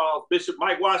Washington, Charles Bishop.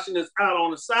 Mike Washington is out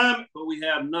on assignment, but we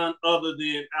have none other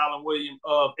than Alan Williams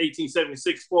of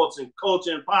 1876 Sports and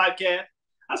Culture and Podcast.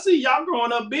 I see y'all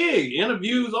growing up big.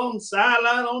 Interviews on the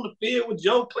sideline, on the field with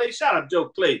Joe Clay. Shout out Joe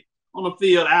Clay. On the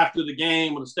field after the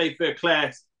game of the State Fair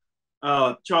Class.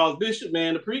 Charles Bishop,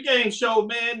 man, the pregame show,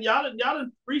 man, y'all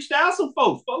done reached out some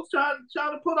folks. Folks trying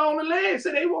to put on the legs,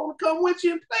 say they want to come with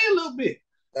you and play a little bit.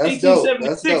 That's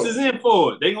 1876 dope. is in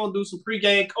for it. They're going to do some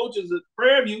pregame coaches at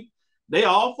Prairie View. They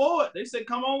all for it. They said,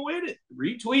 come on with it.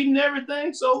 Retweeting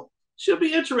everything. So should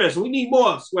be interesting. We need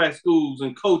more SWAC schools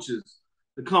and coaches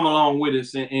to come along with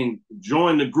us and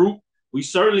join the group. We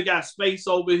certainly got space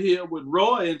over here with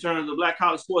Roy in terms of Black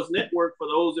College Sports Network for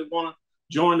those that want to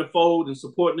join the fold and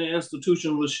support the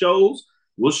institution with shows.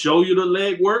 We'll show you the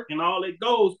leg work and all that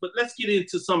goes. But let's get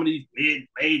into some of these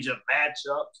major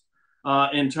matchups.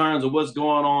 In terms of what's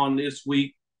going on this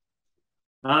week.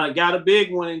 Got a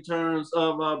big one in terms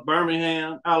of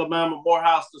Birmingham, Alabama,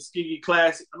 Morehouse, Tuskegee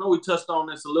Classic. I know we touched on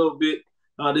this a little bit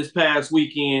this past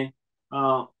weekend,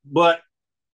 but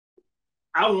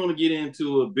I want to get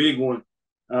into a big one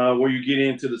where you get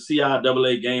into the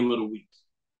CIAA Game of the Week.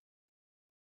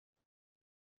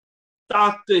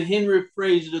 Dr. Henry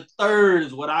Frazier III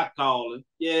is what I call him.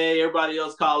 Yeah, everybody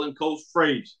else call him Coach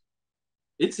Frazier.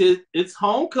 It's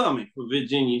homecoming for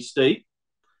Virginia State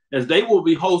as they will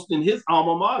be hosting his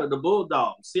alma mater, the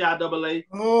Bulldogs. CIAA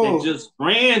that just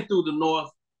ran through the North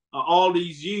all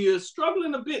these years,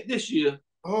 struggling a bit this year,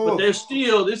 but this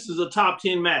is a top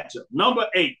 10 matchup. Number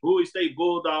 8, Bowie State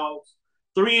Bulldogs,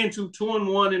 3-2,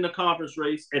 2-1 in the conference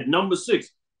race. At number 6,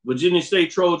 Virginia State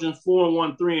Trojans,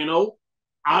 4-1, 3-0.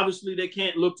 Obviously, they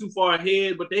can't look too far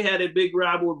ahead, but they had a big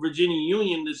rival with Virginia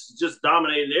Union. This just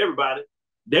dominated everybody.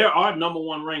 They're our number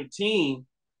 1 ranked team,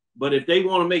 but if they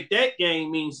want to make that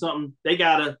game mean something, they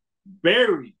got to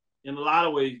bury, in a lot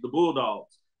of ways, the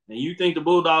Bulldogs. And you think the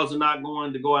Bulldogs are not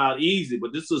going to go out easy,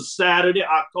 but this is Saturday,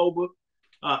 October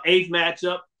 8th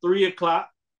matchup, 3 o'clock.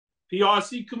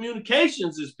 PRC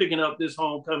Communications is picking up this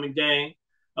homecoming game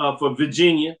for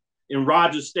Virginia in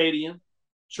Rogers Stadium.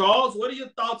 Charles, what are your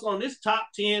thoughts on this top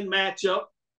 10 matchup?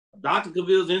 Dr.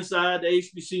 Cavil's inside the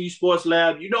HBCU Sports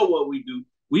Lab. You know what we do.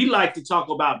 We like to talk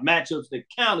about matchups that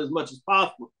count as much as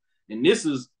possible. And this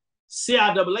is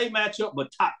CIAA matchup, but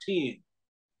top 10.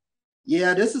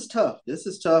 Yeah, this is tough.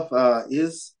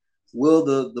 Will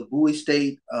the Bowie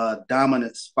State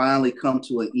dominance finally come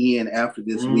to an end after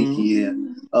this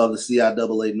weekend of the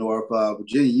CIAA North?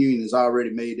 Virginia Union has already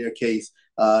made their case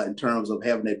in terms of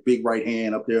having that big right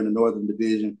hand up there in the Northern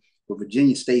Division. But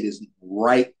Virginia State is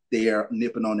right there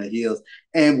nipping on their heels.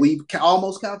 And we've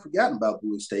almost kind of forgotten about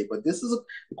Bowie State. But this is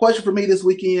a question for me this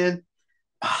weekend.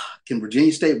 Can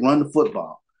Virginia State run the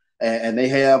football? And they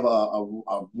have a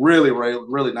really, really,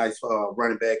 really nice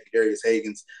running back, Darius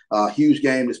Hagens. Huge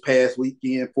game this past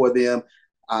weekend for them.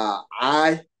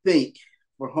 I think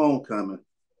for homecoming,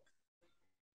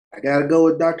 I got to go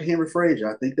with Dr. Henry Frazier.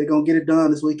 I think they're going to get it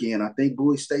done this weekend. I think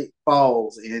Bowie State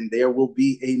falls, and there will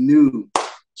be a new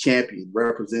champion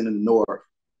representing the North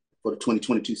for the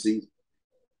 2022 season.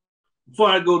 Before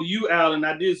I go to you, Alan,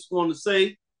 I just want to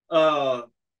say Joe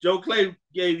Clay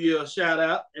gave you a shout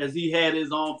out as he had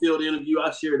his on-field interview.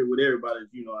 I shared it with everybody.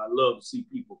 You know, I love to see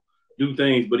people do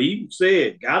things, but he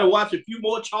said, got to watch a few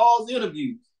more Charles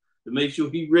interviews to make sure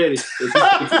he's ready.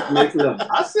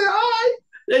 I said, all right,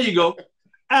 there you go.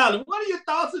 Alan, what are your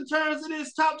thoughts in terms of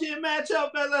this top 10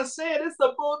 matchup? As I said, it's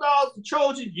the Bulldogs, the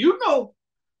Trojans. You know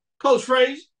Coach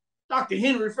Frazier, Dr.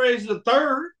 Henry Frazier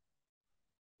III.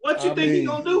 What you think he's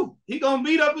going to do? He going to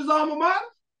beat up his alma mater?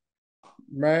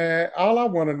 Man, all I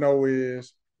want to know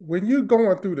is when you're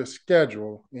going through the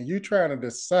schedule and you're trying to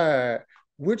decide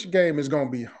which game is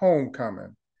going to be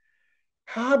homecoming,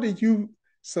 how do you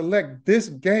select this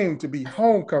game to be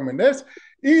homecoming? That's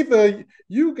either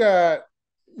you got,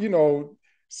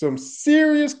 some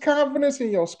serious confidence in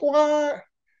your squad,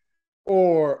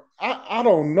 or I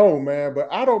don't know, man. But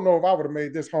I don't know if I would have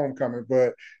made this homecoming.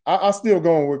 But I still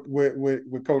going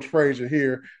with Coach Frazier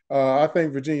here. I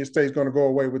think Virginia State's going to go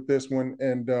away with this one,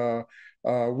 and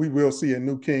we will see a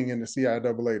new king in the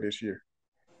CIAA this year.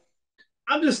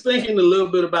 I'm just thinking a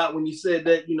little bit about when you said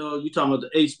that. You're talking about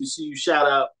the HBCU shout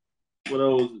out for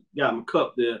those got my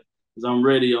cup there because I'm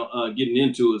ready getting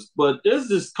into it. But there's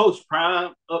this Coach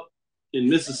Prime up in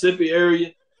Mississippi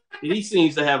area. And he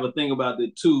seems to have a thing about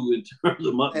it too in terms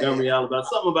of Montgomery, Alabama.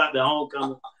 Something about the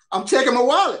homecoming. I'm checking my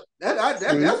wallet.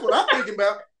 That's what I'm thinking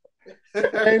about.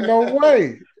 Ain't no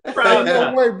way. Ain't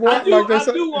no way, boy. I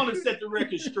do want to set the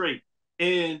record straight.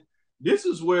 And this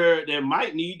is where there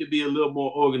might need to be a little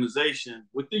more organization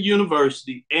with the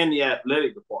university and the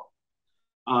athletic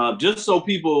department. Just so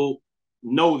people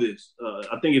know this,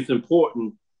 I think it's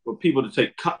important for people to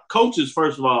take coaches,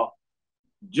 first of all,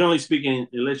 generally speaking,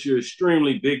 unless you're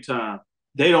extremely big time,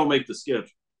 they don't make the schedule.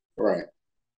 Right.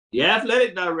 The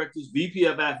athletic directors, VP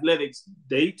of athletics,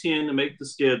 they tend to make the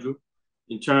schedule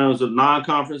in terms of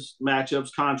non-conference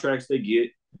matchups, contracts they get.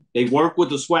 They work with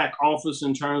the SWAC office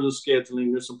in terms of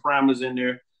scheduling. There's some parameters in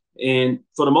there. And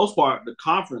for the most part, the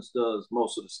conference does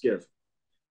most of the schedule.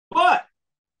 But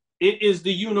it is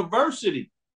the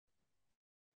university,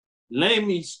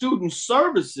 namely student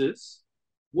services,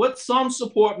 with some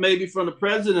support maybe from the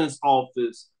president's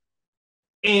office.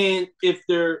 And if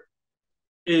there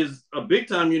is a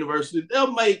big-time university,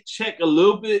 they'll may check a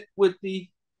little bit with the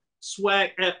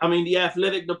SWAC, the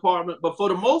athletic department. But for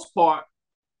the most part,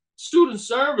 student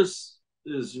services,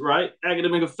 right,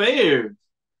 academic affairs,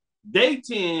 they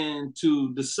tend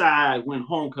to decide when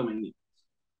homecoming is.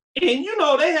 And,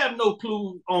 they have no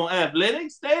clue on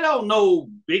athletics. They don't know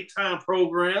big-time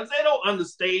programs. They don't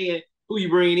understand who you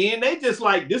bring in. They just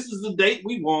like, this is the date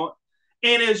we want.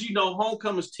 And as you know,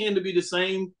 homecomings tend to be the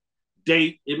same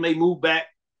date. It may move back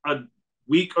a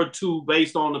week or two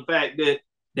based on the fact that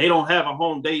they don't have a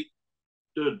home date,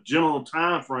 the general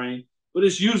time frame, but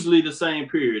it's usually the same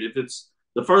period. If it's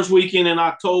the first weekend in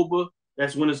October,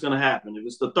 that's when it's going to happen. If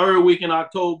it's the third week in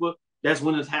October, that's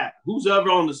when it's happening. Who's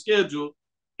ever on the schedule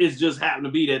is just happen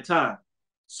to be that time.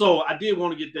 So I did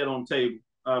want to get that on the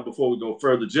table before we go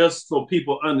further, just so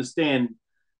people understand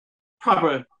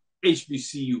proper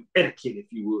HBCU etiquette, if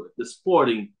you would, the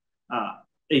sporting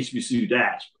HBCU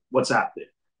dash, what's out there.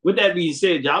 With that being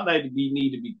said, y'all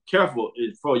need to be careful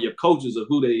for your coaches of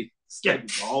who they schedule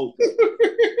for.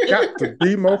 Got to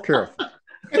be more careful.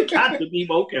 Got to be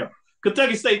more careful.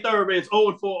 Kentucky State Thoroughbreds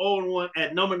 0-4, 0-1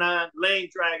 at number 9, Lane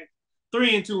Dragons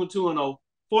 3-2 and 2-0.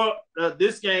 For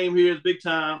this game here is big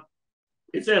time.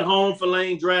 It's at home for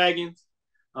Lane Dragons.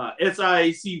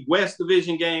 SIAC West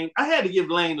Division game. I had to give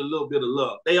Lane a little bit of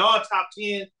love. They are top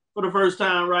 10 for the first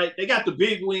time, right? They got the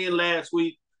big win last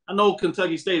week. I know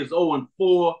Kentucky State is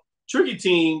 0-4. Tricky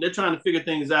team. They're trying to figure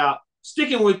things out.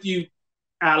 Sticking with you,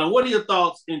 Alan, what are your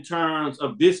thoughts in terms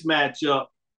of this matchup?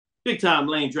 Big time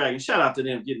Lane Dragons. Shout out to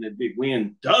them getting that big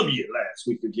win W last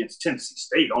week against Tennessee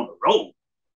State on the road.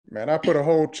 Man, I put a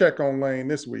whole check on Lane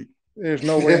this week. There's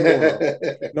no way in the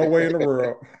world. No way in the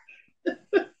world.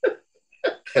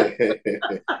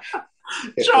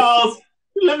 Charles,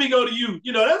 let me go to you.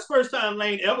 That's the first time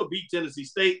Lane ever beat Tennessee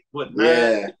State. What,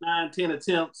 10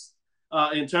 attempts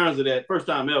in terms of that. First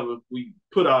time ever. We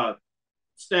put our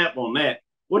stamp on that.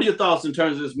 What are your thoughts in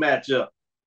terms of this matchup?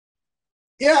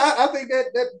 Yeah, I think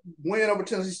that win over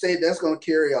Tennessee State, that's going to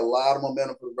carry a lot of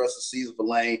momentum for the rest of the season for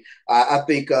Lane. I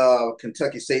think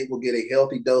Kentucky State will get a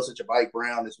healthy dosage of Ike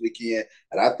Brown this weekend,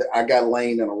 and I got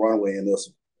Lane in a runaway in this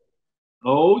one.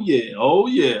 Oh,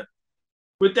 yeah.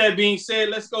 With that being said,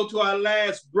 let's go to our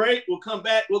last break. We'll come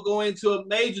back. We'll go into a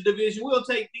major division. We'll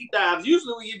take deep dives.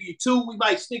 Usually we give you 2. We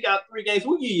might sneak out 3 games.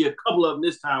 We'll give you a couple of them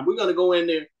this time. We're going to go in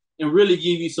there and really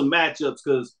give you some matchups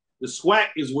because the SWAC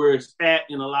is where it's at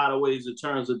in a lot of ways in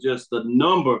terms of just the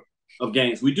number of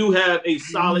games. We do have a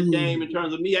solid game in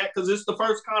terms of MEAC because it's the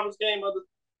first conference game of the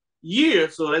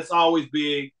year, so that's always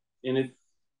big. And it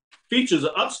features an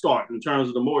upstart in terms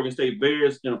of the Morgan State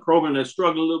Bears in a program that's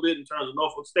struggling a little bit in terms of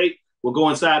Norfolk State. We'll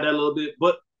go inside that a little bit,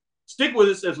 but stick with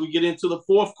us as we get into the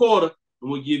fourth quarter,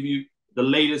 and we'll give you the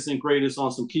latest and greatest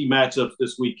on some key matchups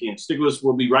this weekend. Stick with us.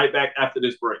 We'll be right back after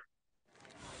this break.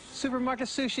 Supermarket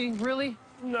sushi, really?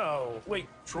 No. Wait,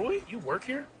 Troy, you work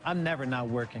here? I'm never not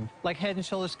working. Like Head &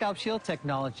 Shoulders Scalp Shield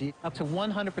technology, up to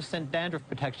 100% dandruff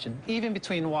protection, even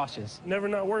between washes. Never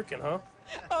not working, huh?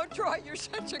 Oh, Troy, you're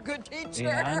such a good teacher.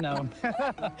 Yeah, I know.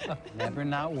 Never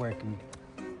not working.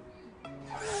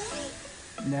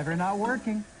 Never not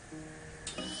working.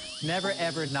 Never,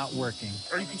 ever not working.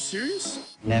 Are you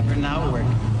serious? Never not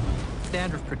working.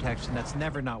 Dandruff protection that's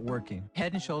never not working.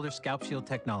 Head & Shoulders Scalp Shield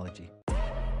technology.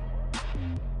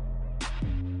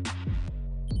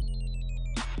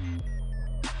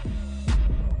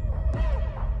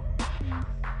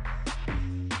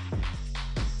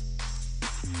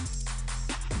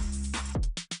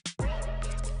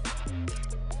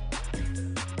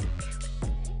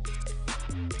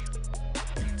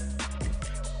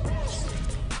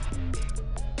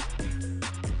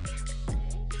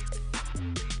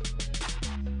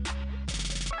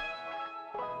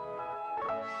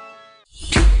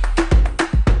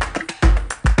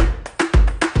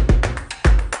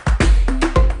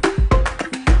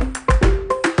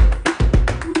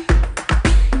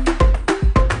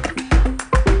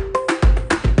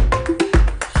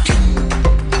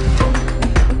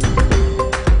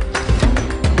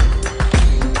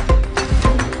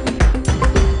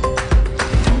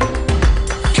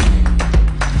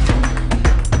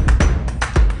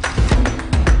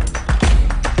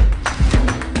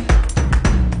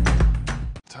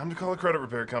 credit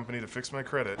repair company to fix my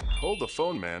credit. Hold the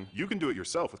phone, man. You can do it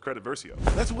yourself with Credit Versio.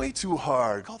 That's way too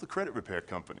hard. Call the credit repair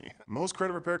company. Most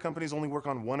credit repair companies only work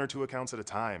on 1 or 2 accounts at a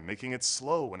time, making it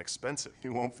slow and expensive.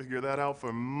 You won't figure that out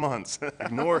for months.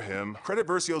 Ignore him. Credit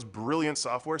Versio's brilliant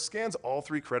software scans all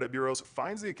 3 credit bureaus,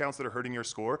 finds the accounts that are hurting your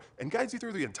score, and guides you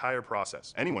through the entire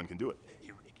process. Anyone can do it.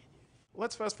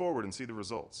 Let's fast forward and see the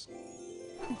results.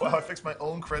 Wow, I fixed my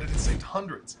own credit and saved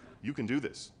hundreds. You can do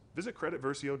this. Visit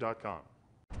creditversio.com.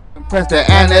 Press the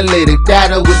analytic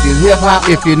data with your hip hop.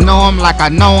 If you know them like I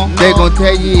know them, they gon'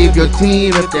 tell you if your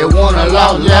team, if they wanna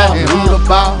law, yeah, and who the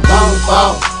ball.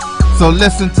 So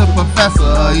listen to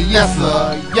Professor, yes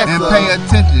sir, and pay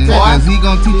attention, cause he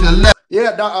gon' teach a lesson.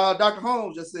 Yeah, Dr.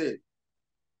 Holmes just said.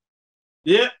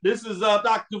 Yeah, this is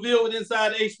Dr. Cavil with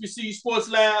Inside the HBCU Sports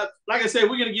Lab. Like I said,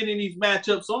 we're going to get in these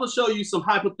matchups. So I'm going to show you some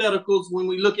hypotheticals when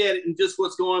we look at it and just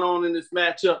what's going on in this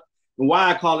matchup and why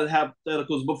I call it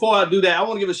hypotheticals. Before I do that, I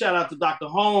want to give a shout out to Dr.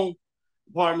 Holmes,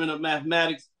 Department of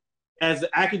Mathematics. As an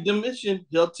academician,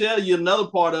 he'll tell you another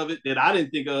part of it that I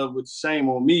didn't think of, which shame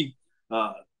on me.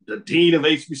 The Dean of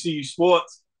HBCU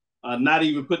Sports, not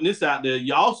even putting this out there.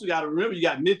 You also got to remember you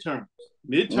got midterms.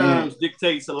 Midterms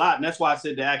dictates a lot, and that's why I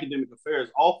said the Academic Affairs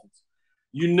Office.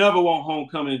 You never want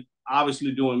homecoming,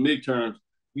 obviously, doing midterms.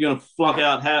 You're going to flunk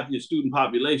out half your student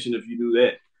population if you do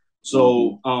that.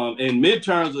 So, and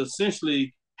midterms are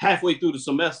essentially halfway through the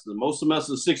semester. Most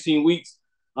semesters are 16 weeks.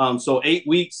 So 8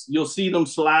 weeks, you'll see them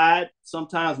slide,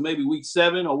 sometimes maybe week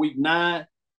 7 or week 9,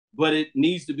 but it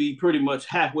needs to be pretty much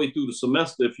halfway through the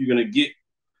semester if you're going to get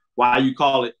why you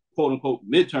call it, quote unquote,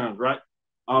 midterms, right?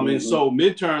 And so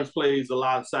midterms plays a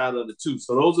lot side of the two.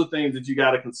 So those are things that you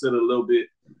got to consider a little bit.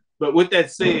 But with that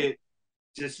said,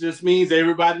 just means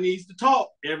everybody needs to talk.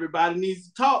 Everybody needs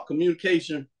to talk.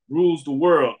 Communication rules the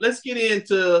world. Let's get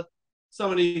into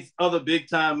some of these other big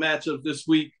time matchups this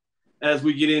week as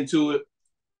we get into it.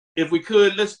 If we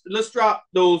could, let's drop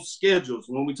those schedules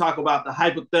when we talk about the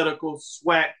hypothetical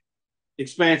SWAC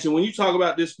expansion. When you talk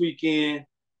about this weekend,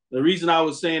 the reason I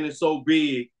was saying it's so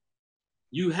big,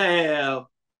 you have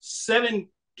 7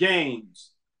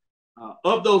 games.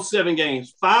 Of those 7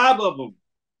 games, 5 of them,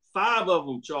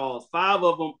 Charles, 5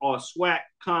 of them are SWAC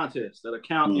contests that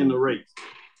account in the race.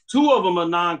 2 of them are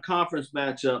non-conference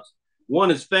matchups.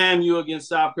 One is FAMU against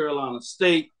South Carolina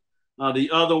State. The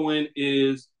other one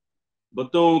is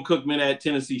Bethune-Cookman at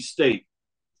Tennessee State.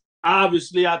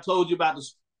 Obviously, I told you about the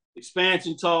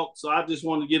expansion talk, so I just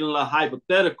wanted to get a little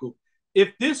hypothetical.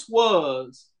 If this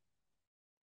was,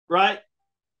 right,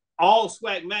 all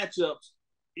SWAC matchups,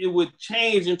 it would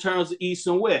change in terms of East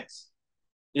and West.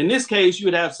 In this case, you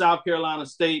would have South Carolina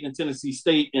State and Tennessee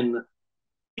State in the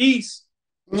East,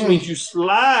 which means you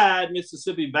slide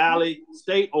Mississippi Valley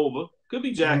State over. Could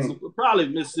be Jackson, but probably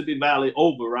Mississippi Valley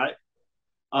over, right?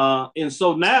 And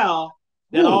so now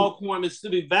that Alcorn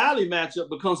Mississippi Valley matchup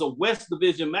becomes a West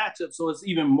Division matchup, so it's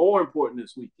even more important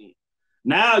this weekend.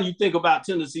 Now you think about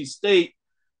Tennessee State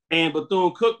and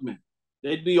Bethune-Cookman.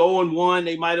 They'd be 0-1.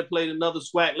 They might have played another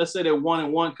SWAC. Let's say they're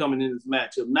 1-1 coming in this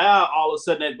matchup. Now, all of a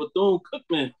sudden, that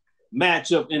Bethune-Cookman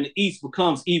matchup in the East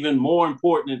becomes even more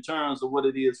important in terms of what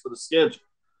it is for the schedule.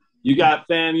 You got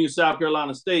FAMU, South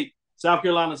Carolina State. South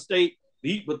Carolina State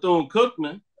beat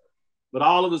Bethune-Cookman, but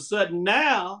all of a sudden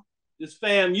now, this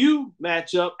FAMU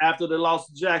matchup after they lost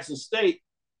to Jackson State,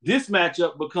 this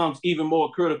matchup becomes even more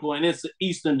critical, and it's an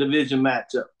Eastern Division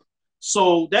matchup.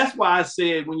 So that's why I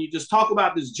said when you just talk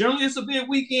about this, generally it's a big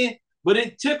weekend, but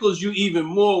it tickles you even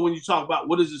more when you talk about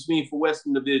what does this mean for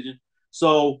Western Division.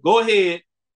 So go ahead,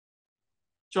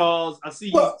 Charles. I see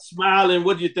you smiling.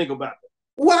 What do you think about that?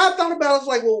 Well, I thought about it. I was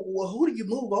like, well, who do you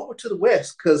move over to the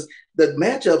West? Because the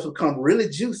matchups become really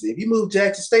juicy. If you move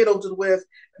Jackson State over to the West,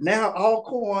 now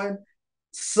Alcorn,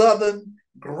 Southern,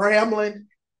 Grambling,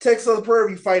 Texas Southern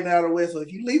Prairie fighting out of the West. So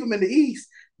if you leave them in the East,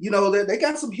 you know, they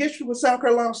got some history with South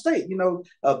Carolina State. You know,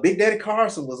 Big Daddy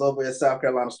Carson was over at South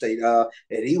Carolina State, and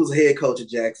he was head coach at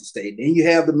Jackson State. Then you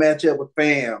have the matchup with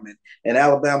FAM and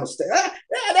Alabama State.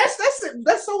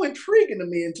 That's so intriguing to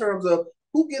me in terms of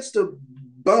who gets to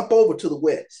bump over to the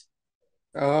West.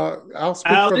 I'll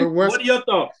speak Alden, for the West. what are your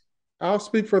thoughts? I'll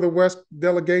speak for the West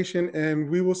delegation, and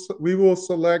we will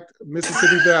select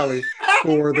Mississippi Valley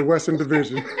for the Western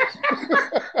Division.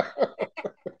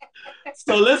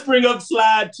 So let's bring up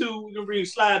slide 2. We're going to bring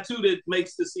slide 2 that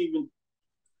makes this even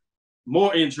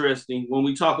more interesting when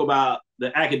we talk about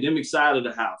the academic side of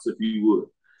the house, if you would.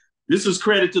 This is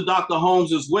credit to Dr.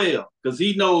 Holmes as well, because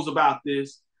he knows about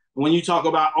this. When you talk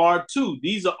about R2,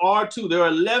 these are R2. There are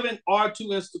 11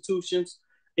 R2 institutions,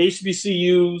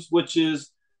 HBCUs, which is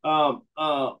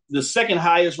the second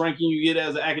highest ranking you get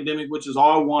as an academic, which is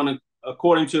R1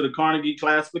 according to the Carnegie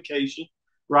classification,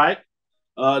 right?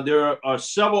 There are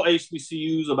several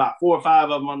HBCUs, about 4 or 5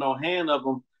 of them, I know a hand of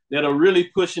them, that are really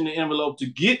pushing the envelope to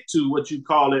get to what you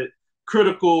call it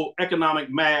critical economic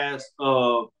mass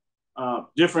of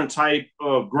different type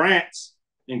of grants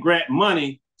and grant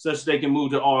money such they can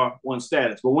move to R1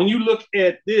 status. But when you look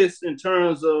at this in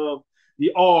terms of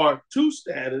the R2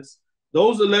 status,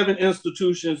 those 11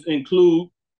 institutions include,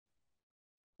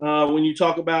 when you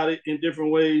talk about it in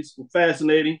different ways,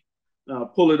 fascinating,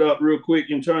 pull it up real quick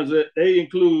in terms of, they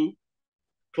include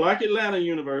Clark Atlanta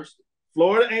University,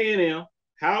 Florida A&M,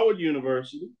 Howard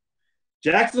University,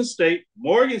 Jackson State,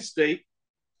 Morgan State,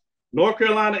 North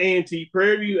Carolina A&T,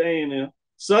 Prairie View A&M,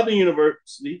 Southern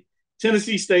University,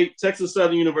 Tennessee State, Texas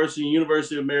Southern University, and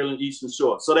University of Maryland Eastern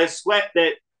Shore. So that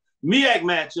MEAC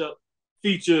matchup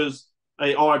features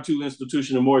a R2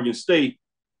 institution in Morgan State.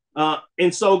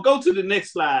 And so go to the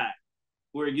next slide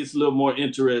where it gets a little more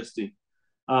interesting.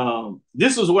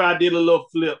 This is where I did a little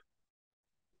flip,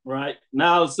 right?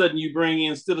 Now all of a sudden you bring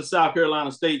in, instead of South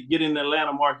Carolina State, get in the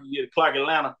Atlanta market, you get Clark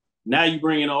Atlanta. Now you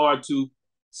bring in an R2,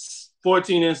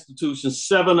 14 institutions,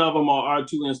 7 of them are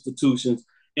R2 institutions,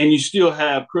 and you still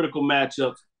have critical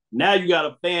matchups. Now you got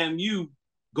a FAMU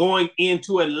going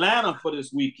into Atlanta for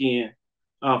this weekend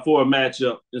for a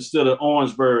matchup instead of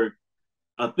Orangeburg.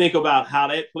 Think about how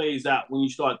that plays out when you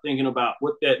start thinking about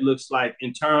what that looks like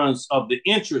in terms of the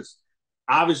interest.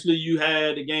 Obviously, you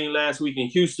had the game last week in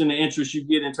Houston, the interest you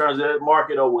get in terms of that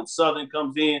market, or when Southern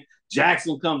comes in,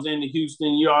 Jackson comes into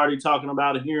Houston, you're already talking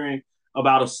about a hearing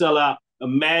about a sellout.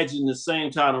 Imagine the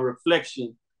same kind of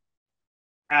reflection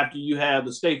after you have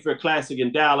the State Fair Classic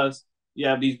in Dallas. You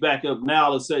have these backup. Now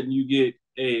all of a sudden you get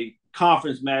a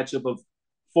conference matchup of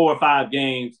 4 or 5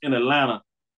 games in Atlanta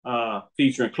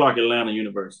featuring Clark Atlanta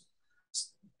University.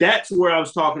 That's where I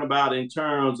was talking about in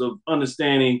terms of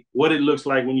understanding what it looks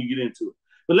like when you get into it.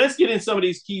 But let's get in some of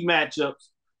these key matchups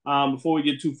before we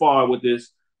get too far with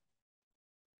this.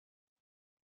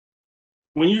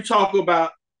 When you talk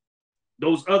about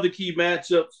those other key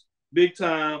matchups, big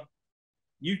time,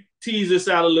 you tease this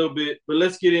out a little bit, but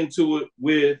let's get into it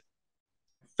with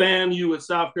FAMU at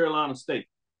South Carolina State.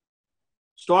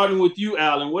 Starting with you,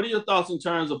 Alan, what are your thoughts in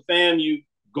terms of FAMU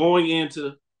going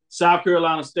into South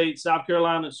Carolina State? South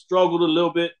Carolina struggled a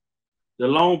little bit. The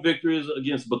lone victories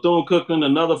against Bethune-Cookman,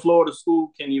 another Florida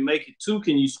school. Can you make it 2?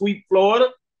 Can you sweep Florida?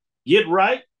 Get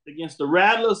right against the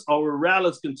Rattlers, or will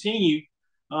Rattlers continue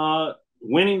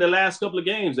winning the last couple of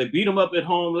games? They beat them up at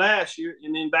home last year,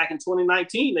 and then back in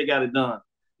 2019, they got it done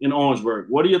in Orangeburg.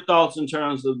 What are your thoughts in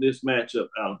terms of this matchup,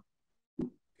 Alan?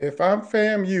 If I'm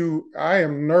FAMU, I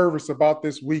am nervous about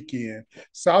this weekend.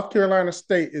 South Carolina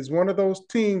State is one of those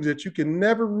teams that you can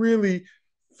never really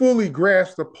fully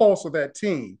grasp the pulse of that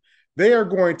team. They are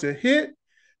going to hit.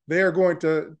 They are going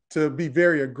to be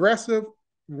very aggressive,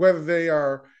 whether they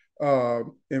are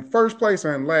in first place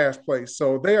or in last place.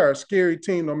 So they are a scary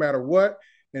team no matter what.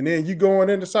 And then you going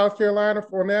into South Carolina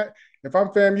for that. If I'm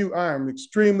FAMU, I am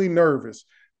extremely nervous.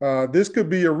 This could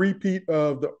be a repeat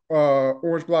of the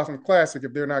Orange Blossom Classic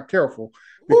if they're not careful,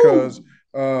 because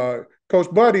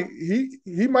Coach Buddy,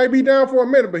 he might be down for a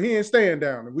minute, but he ain't staying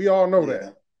down. And we all know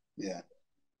that.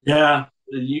 Yeah.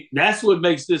 That's what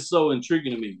makes this so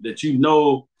intriguing to me, that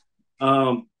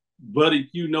Buddy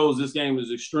Pugh knows this game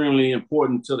is extremely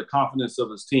important to the confidence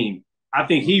of his team. I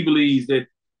think he believes that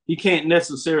he can't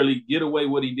necessarily get away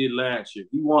what he did last year.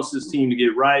 He wants his team to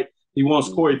get right. He wants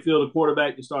Corey Field, the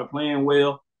quarterback, to start playing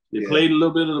well. They played a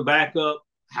little bit of the backup.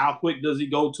 How quick does he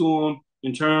go to him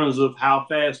in terms of how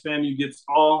fast FAMU gets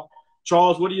on?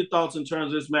 Charles, what are your thoughts in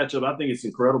terms of this matchup? I think it's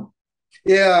incredible.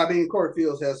 Yeah, I mean, Corey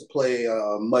Fields has to play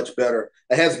much better.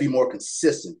 It has to be more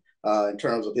consistent in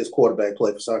terms of his quarterback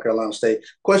play for South Carolina State.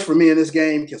 Question for me in this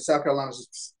game, can South Carolina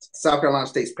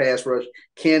State's pass rush,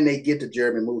 can they get to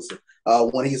Jeremy Musa?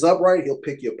 When he's upright, he'll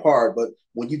pick you apart. But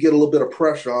when you get a little bit of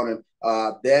pressure on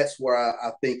him, that's where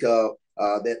I think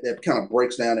that kind of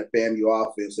breaks down that FAMU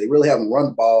offense. They really haven't run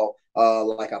the ball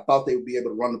like I thought they would be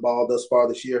able to run the ball thus far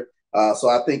this year. So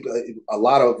I think a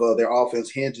lot of their offense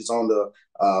hinges on the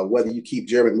whether you keep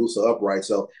Jeremy Musa upright.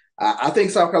 So I think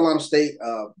South Carolina State,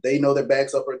 they know their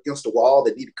backs up against the wall.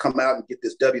 They need to come out and get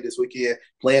this W this weekend,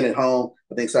 playing at home.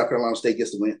 I think South Carolina State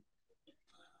gets the win.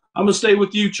 I'm going to stay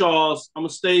with you, Charles. I'm going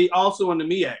to stay also in the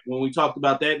MEAC. When we talked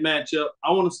about that matchup,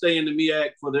 I want to stay in the MEAC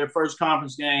for their first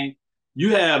conference game.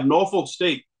 You have Norfolk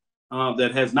State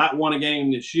that has not won a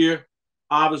game this year.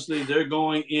 Obviously, they're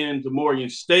going into Morgan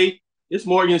State. It's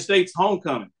Morgan State's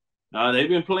homecoming. They've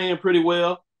been playing pretty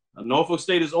well. Norfolk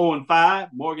State is 0-5.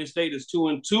 Morgan State is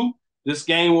 2-2. This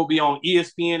game will be on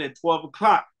ESPN at 12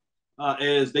 o'clock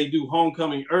as they do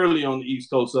homecoming early on the East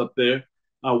Coast up there.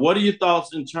 What are your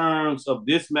thoughts in terms of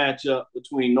this matchup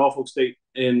between Norfolk State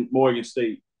and Morgan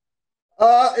State?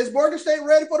 Is Morgan State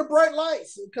ready for the bright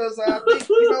lights? Because I think,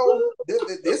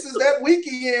 this is that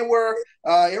weekend where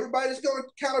everybody's going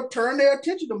to kind of turn their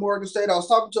attention to Morgan State. I was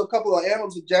talking to a couple of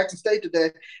analysts at Jackson State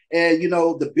today, and,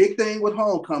 the big thing with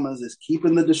homecomings is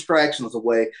keeping the distractions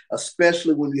away,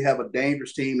 especially when you have a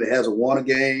dangerous team that hasn't won a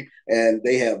game and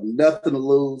they have nothing to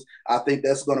lose. I think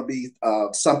that's going to be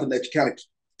something that you kind of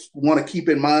want to keep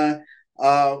in mind.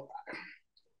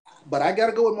 But I got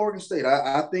to go with Morgan State.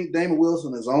 I think Damon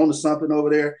Wilson is on to something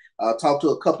over there. Talked to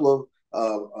a couple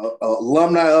of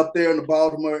alumni up there in the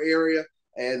Baltimore area,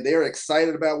 and they're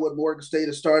excited about what Morgan State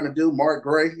is starting to do. Mark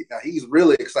Gray, he's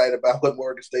really excited about what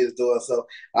Morgan State is doing. So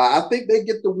I think they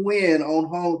get the win on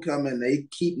homecoming. They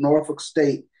keep Norfolk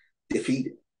State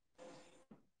defeated.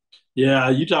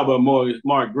 Yeah, you talk about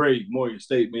Mark Gray, Morgan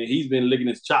State, man. He's been licking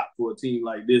his chop for a team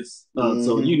like this.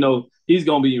 So, he's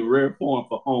going to be in rare form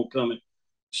for homecoming.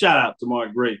 Shout out to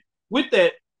Mark Gray. With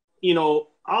that,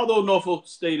 although Norfolk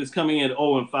State is coming in at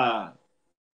 0-5,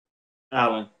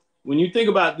 Alan, when you think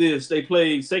about this, they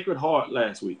played Sacred Heart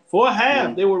last week. For a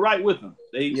half, they were right with them.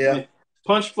 They went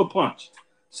punch for punch.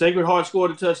 Sacred Heart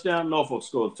scored a touchdown. Norfolk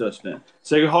scored a touchdown.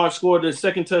 Sacred Heart scored their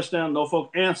second touchdown.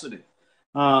 Norfolk answered it.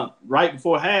 Right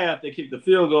before half, they kicked the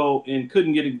field goal and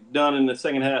couldn't get it done in the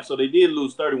second half, so they did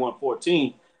lose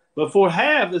 31-14. But for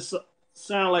half, it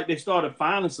sounded like they started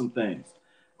finding some things.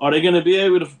 Are they going to be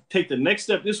able to take the next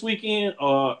step this weekend,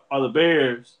 or are the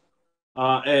Bears,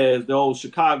 as the old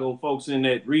Chicago folks in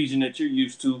that region that you're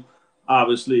used to,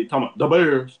 obviously, talking about the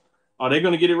Bears, are they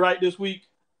going to get it right this week?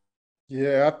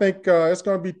 Yeah, I think it's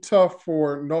going to be tough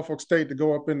for Norfolk State to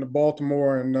go up into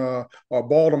Baltimore and or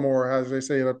Baltimore, as they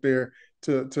say it up there,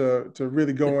 to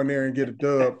really go in there and get a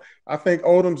dub. I think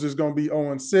Odoms is going to be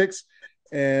 0-6.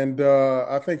 And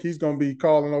I think he's going to be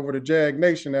calling over the Jag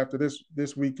Nation after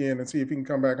this weekend and see if he can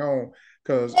come back home,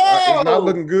 because it's not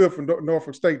looking good for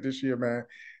Norfolk State this year, man.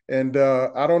 And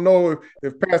I don't know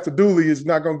if Pastor Dooley is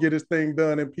not going to get his thing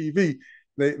done in PV.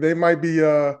 They might be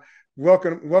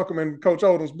welcoming Coach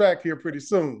Odoms back here pretty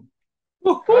soon.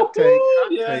 Hot take.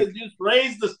 Just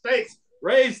raise the stakes.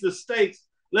 Raise the stakes.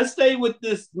 Let's stay with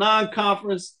this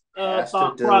non-conference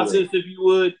thought process, if you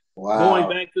would. Wow. Going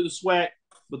back to the SWAC.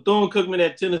 Bethune-Cookman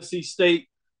at Tennessee State.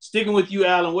 Sticking with you,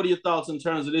 Alan, what are your thoughts in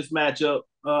terms of this matchup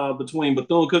between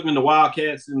Bethune-Cookman, the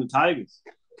Wildcats, and the Tigers?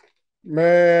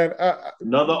 Man,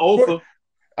 another offer.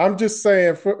 I'm just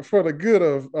saying, for the good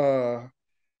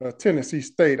of Tennessee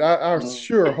State, I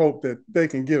sure hope that they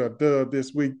can get a dub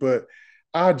this week, but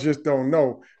I just don't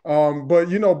know. But,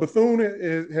 Bethune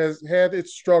has had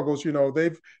its struggles.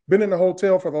 They've been in the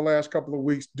hotel for the last couple of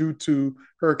weeks due to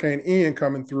Hurricane Ian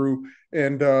coming through,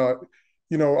 and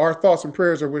our thoughts and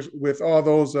prayers are with all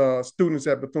those students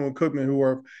at Bethune-Cookman who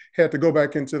have had to go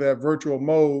back into that virtual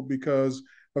mode because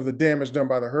of the damage done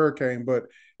by the hurricane. But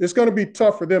it's going to be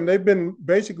tough for them. They've been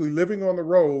basically living on the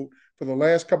road for the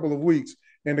last couple of weeks,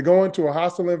 and to go into a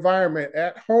hostile environment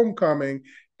at homecoming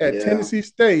at Tennessee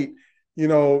State,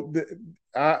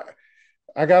 I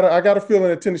got a feeling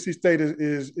that Tennessee State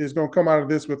is going to come out of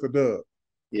this with a dub.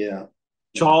 Yeah.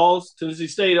 Charles, Tennessee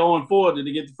State 0-4. Did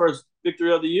they get the first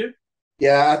victory of the year?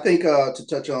 Yeah, I think to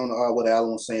touch on what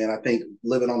Alan was saying, I think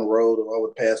living on the road over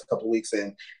the past couple of weeks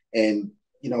and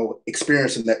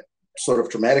experiencing that sort of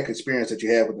traumatic experience that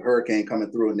you have with the hurricane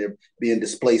coming through and they're being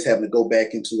displaced, having to go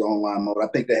back into the online mode, I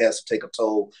think that has to take a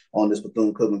toll on this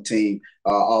Bethune-Cookman team.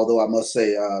 Although I must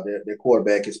say their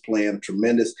quarterback is playing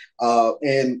tremendous.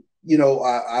 And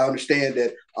I understand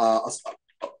that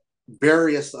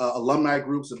various alumni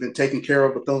groups have been taking care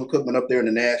of Bethune-Cookman up there in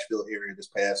the Nashville area this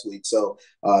past week. So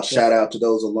shout out to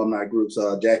those alumni groups,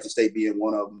 Jackson State being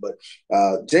one of them. But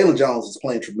Jalen Jones is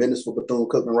playing tremendous for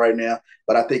Bethune-Cookman right now.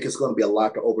 But I think it's going to be a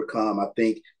lot to overcome. I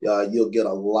think you'll get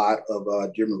a lot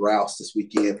of Jimmy Rouse this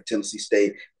weekend for Tennessee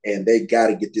State, and they got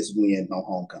to get this win on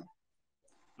homecoming.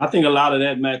 I think a lot of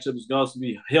that matchup is going to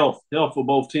be health for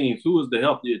both teams. Who is the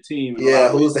healthier team? Yeah,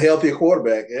 who's the healthier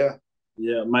quarterback?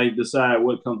 Yeah, might decide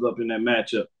what comes up in that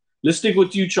matchup. Let's stick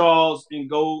with you, Charles, and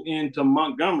go into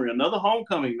Montgomery, another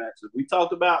homecoming matchup. We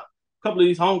talked about a couple of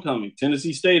these homecoming.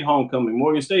 Tennessee State homecoming,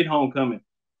 Morgan State homecoming,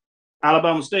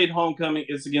 Alabama State homecoming.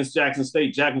 It's against Jackson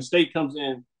State. Jackson State comes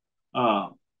in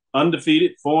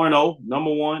undefeated, 4-0,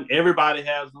 number one. Everybody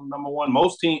has them number one.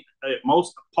 Most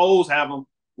polls have them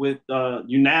with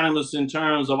unanimous in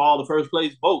terms of all the first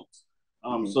place votes.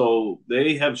 So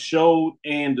they have showed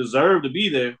and deserve to be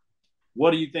there.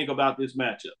 What do you think about this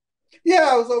matchup? Yeah,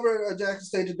 I was over at Jackson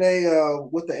State today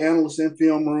with the analysts in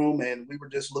film room, and we were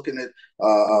just looking at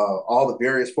all the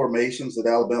various formations that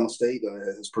Alabama State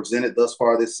has presented thus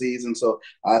far this season. So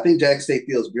I think Jackson State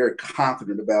feels very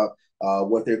confident about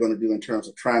what they're going to do in terms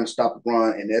of trying to stop the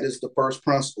run, and that is the first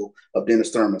principle of Dennis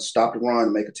Thurman: stop the run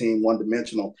and make a team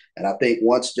one-dimensional. And I think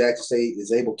once Jackson State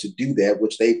is able to do that,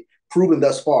 which they've proven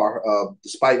thus far,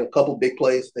 despite a couple big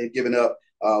plays they've given up,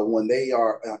 when they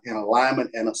are in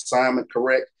alignment and assignment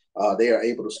correct. They are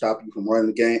able to stop you from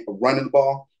running the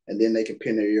ball, and then they can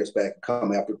pin their ears back and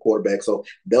come after the quarterback. So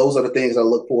those are the things I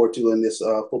look forward to in this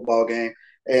football game.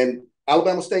 And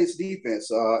Alabama State's defense,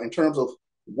 in terms of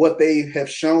what they have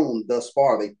shown thus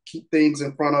far, they keep things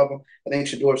in front of them. I think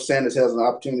Shedeur Sanders has an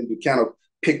opportunity to kind of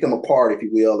pick them apart, if you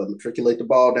will, and matriculate the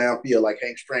ball downfield like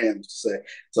Hank Strand used to say.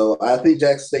 So I think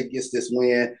Jackson State gets this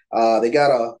win.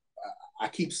 I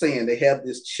keep saying they have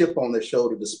this chip on their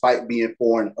shoulder despite being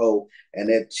 4-0, and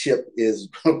that chip is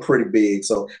pretty big.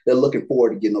 So they're looking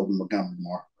forward to getting over Montgomery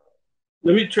tomorrow.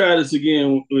 Let me try this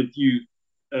again with you,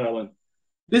 Alan.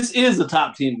 This is a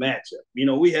top 10 matchup.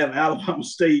 We have Alabama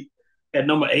State at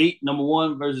number 8, number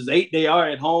 1 versus 8. They are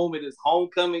at home. It is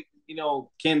homecoming.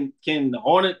 Can the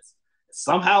Hornets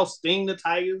somehow sting the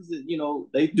Tigers?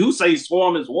 They do say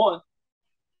Swarm is 1.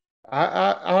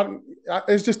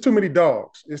 It's just too many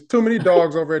dogs. It's too many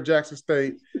dogs over at Jackson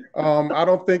State. I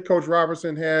don't think Coach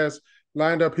Robertson has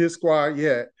lined up his squad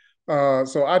yet.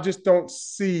 So I just don't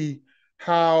see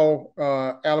how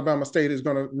Alabama State is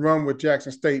going to run with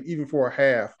Jackson State even for a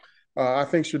half. I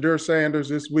think Shedeur Sanders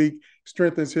this week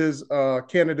strengthens his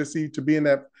candidacy to be in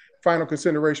that final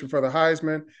consideration for the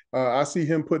Heisman. I see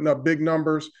him putting up big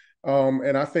numbers,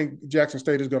 and I think Jackson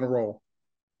State is going to roll.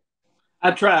 I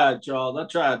tried, Charles. I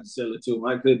tried to sell it to him.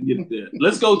 I couldn't get there.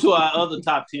 Let's go to our other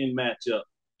top 10 matchup.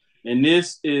 And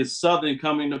this is Southern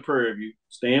coming to Prairie View.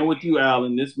 Staying with you,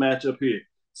 Alan, this matchup here.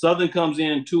 Southern comes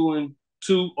in 2-2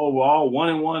 overall,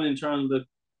 1-1 in terms of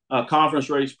the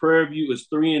conference race. Prairie View is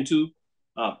 3-2,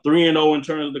 3-0 in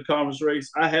terms of the conference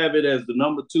race. I have it as the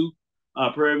number 2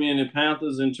 Prairie View and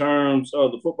Panthers in terms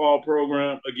of the football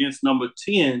program against number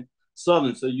 10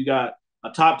 Southern. So you got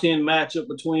a top 10 matchup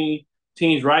between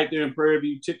teams right there in Prairie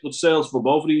View. Ticket sales for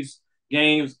both of these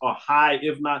games are high,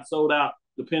 if not sold out,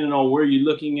 depending on where you're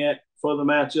looking at for the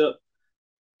matchup.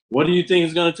 What do you think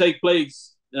is going to take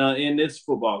place in this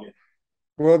football game?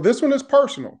 Well, this one is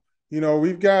personal.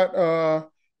 We've got,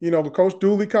 Coach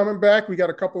Dooley coming back. We got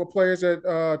a couple of players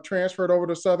that transferred over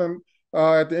to Southern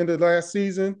at the end of last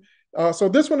season. So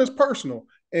this one is personal.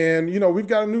 And, we've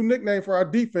got a new nickname for our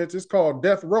defense. It's called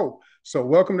Death Row. So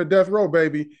welcome to Death Row,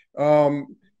 baby.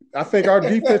 I think our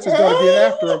defense is going to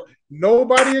get after them.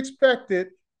 Nobody expected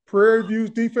Prairie View's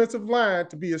defensive line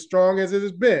to be as strong as it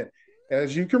has been.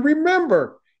 As you can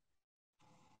remember,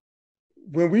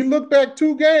 when we look back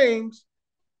 2 games,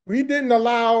 we didn't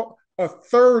allow a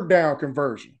third down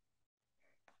conversion.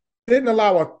 Didn't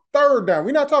allow a third down.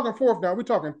 We're not talking fourth down. We're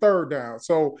talking third down.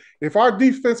 So if our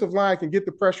defensive line can get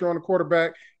the pressure on the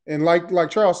quarterback and like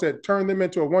Charles said, turn them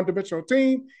into a one-dimensional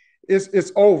team,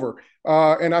 it's over.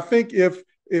 And I think if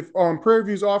Prairie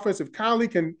View's offense, if Conley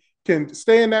can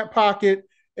stay in that pocket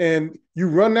and you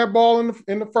run that ball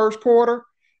in the first quarter,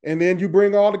 and then you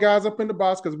bring all the guys up in the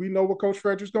box, because we know what Coach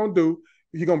Frederick's going to do.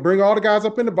 He's going to bring all the guys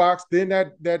up in the box. Then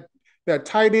that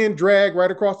tight end drag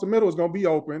right across the middle is going to be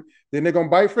open. Then they're going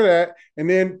to bite for that. And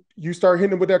then you start hitting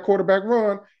them with that quarterback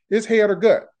run. It's head or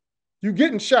gut. You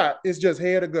getting shot. It's just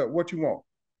head or gut. What you want.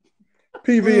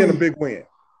 PV and a big win.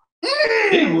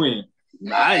 Big win.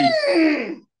 Nice.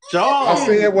 Charles. I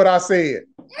said what I said.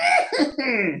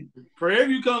 Prairie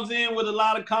View comes in with a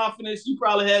lot of confidence. You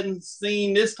probably hadn't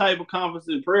seen this type of confidence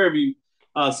in Prairie View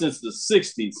since the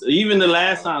 60s. Even the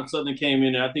last time Southern came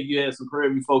in there, I think you had some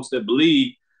Prairie View folks that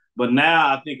believe. But now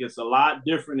I think it's a lot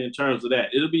different in terms of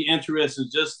that. It'll be interesting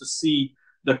just to see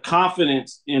the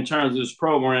confidence in terms of this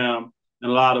program in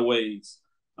a lot of ways.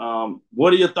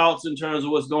 What are your thoughts in terms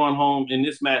of what's going on in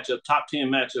this matchup, top 10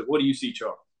 matchup? What do you see,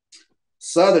 Charles?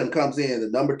 Southern comes in the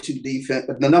number 2 defense,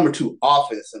 the number 2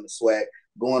 offense in the SWAC,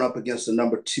 going up against the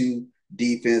number 2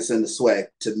 defense in the SWAC.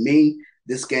 To me,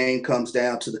 this game comes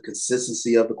down to the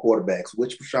consistency of the quarterbacks.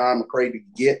 Which Rashawn McCray do you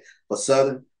get for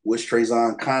Southern? Which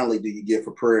Trayvon Conley do you get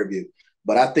for Prairie View?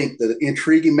 But I think the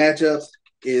intriguing matchups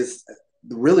is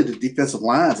really the defensive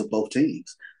lines of both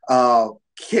teams.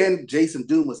 Can Jason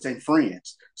Dumas and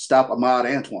friends stop Ahmad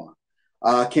Antoine?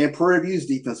 Can Prairie View's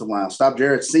defensive line stop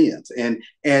Jared Sims? And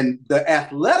the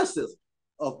athleticism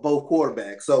of both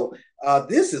quarterbacks. So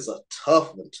this is a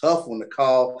tough one to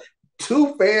call.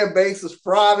 2 fan bases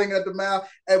frothing at the mouth.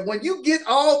 And when you get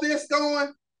all this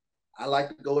going, I like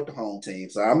to go with the home team.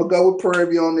 So I'm going to go with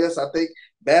Prairie View on this. I think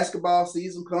basketball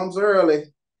season comes early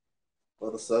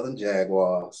for the Southern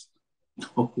Jaguars.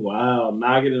 Oh, wow,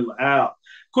 knocking them out.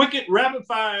 Quick and rapid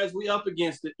fire as we up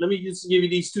against it. Let me just give you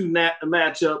these two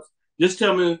matchups. Just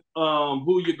tell me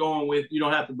who you're going with. You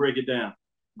don't have to break it down.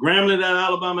 Grambling at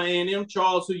Alabama A&M.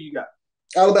 Charles, who you got?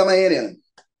 Alabama A&M.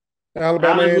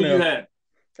 Alabama Alan, A&M. who you have?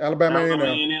 Alabama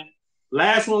A&M.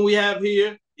 Last one we have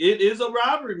here, it is a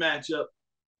rivalry matchup.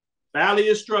 Valley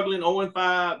is struggling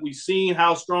 0-5. We've seen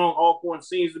how strong Alcorn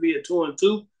seems to be at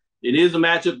 2-2. It is a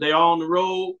matchup. They are on the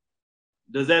road.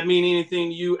 Does that mean anything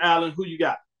to you, Alan? Who you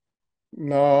got?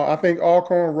 No, I think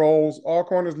Alcorn rolls.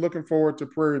 Alcorn is looking forward to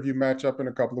Prairie View matchup in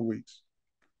a couple of weeks.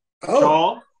 Oh.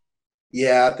 Charles?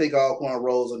 Yeah, I think Alcorn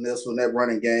rolls on this one. That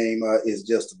running game is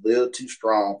just a little too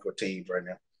strong for teams right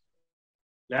now.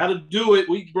 That'll do it.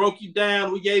 We broke you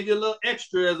down. We gave you a little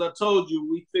extra, as I told you.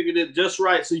 We figured it just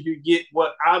right so you get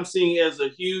what I'm seeing as a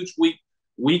huge week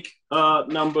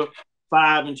number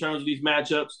 5 in terms of these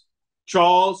matchups.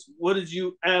 Charles, what did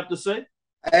you have to say?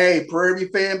 Hey, Prairie View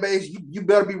fan base, you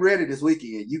better be ready this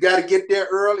weekend. You got to get there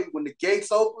early when the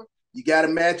gates open. You got to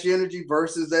match energy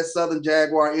versus that Southern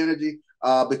Jaguar energy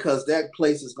because that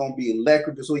place is going to be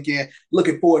electric this weekend.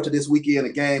 Looking forward to this weekend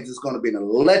of games. It's going to be an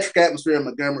electric atmosphere in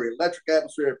Montgomery, electric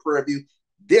atmosphere at Prairie View.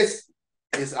 This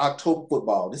is October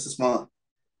football. This is fun.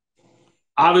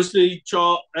 Obviously,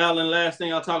 Charles, Alan, last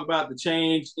thing I'll talk about, the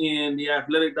change in the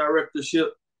athletic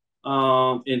directorship.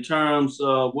 In terms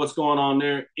of what's going on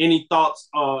there. Any thoughts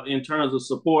in terms of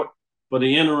support for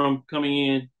the interim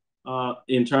coming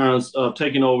in terms of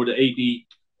taking over the AD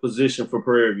position for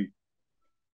Prairie View?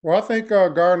 Well, I think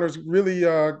Gardner's really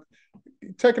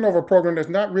taking over a program that's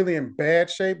not really in bad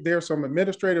shape. There are some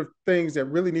administrative things that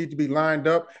really need to be lined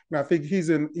up, and I think he's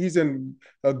in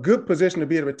a good position to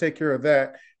be able to take care of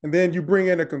that. And then you bring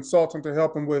in a consultant to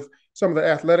help him with some of the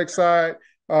athletic side.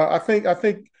 I think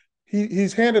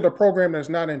he's handed a program that's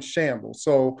not in shambles.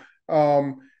 So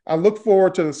I look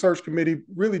forward to the search committee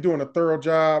really doing a thorough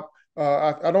job.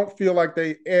 I don't feel like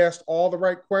they asked all the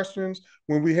right questions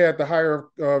when we had the hire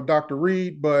of Dr.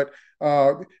 Reed, but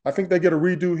I think they get a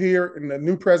redo here, and the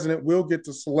new president will get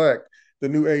to select the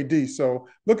new AD. So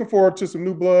looking forward to some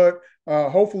new blood.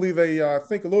 Hopefully they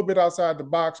think a little bit outside the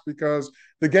box because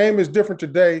the game is different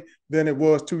today than it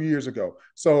was 2 years ago.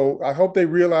 So I hope they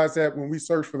realize that when we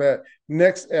search for that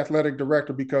next athletic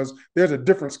director because there's a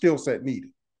different skill set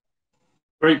needed.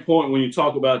 Great point when you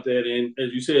talk about that. And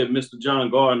as you said, Mr. John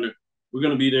Gardner, we're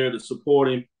going to be there to support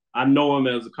him. I know him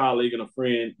as a colleague and a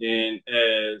friend, and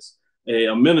as an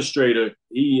administrator,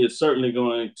 he is certainly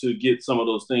going to get some of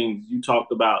those things you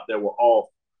talked about that were off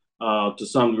to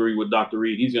some degree with Dr.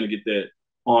 Reed. He's going to get that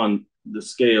on the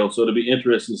scale. So it'll be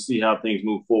interesting to see how things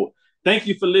move forward. Thank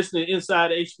you for listening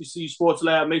inside HBCU Sports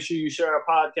Lab. Make sure you share our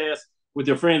podcast with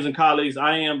your friends and colleagues.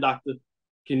 I am Dr.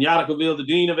 Kenyatta, Cavil, the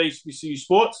Dean of HBCU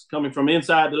Sports, coming from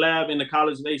inside the lab in the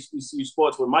College of HBCU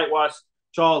Sports with Mike Watts,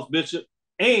 Charles Bishop,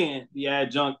 and the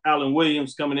adjunct Alan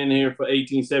Williams coming in here for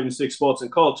 1876 Sports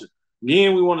and Culture.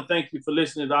 Again, we want to thank you for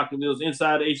listening to Dr. Ville's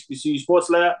Inside the HBCU Sports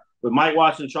Lab with Mike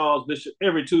Watts and Charles Bishop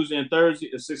every Tuesday and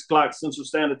Thursday at 6 o'clock Central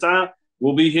Standard Time.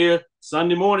 We'll be here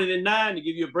Sunday morning at 9 to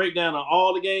give you a breakdown on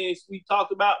all the games we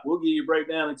talked about. We'll give you a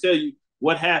breakdown and tell you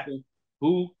what happened,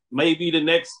 who may be the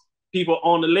next people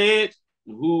on the ledge,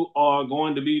 and who are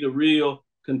going to be the real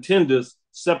contenders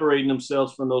separating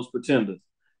themselves from those pretenders.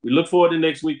 We look forward to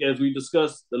next week as we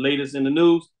discuss the latest in the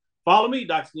news. Follow me,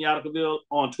 Dr. Kenyatta Cavil,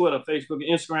 on Twitter, Facebook,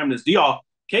 and Instagram. That's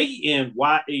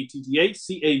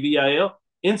DrKenyattCavil.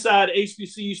 Inside the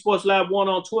HBCU Sports Lab 1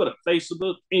 on Twitter,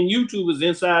 Facebook, and YouTube is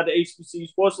Inside the HBCU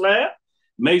Sports Lab.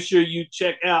 Make sure you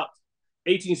check out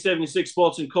 1876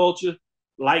 Sports and Culture.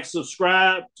 Like,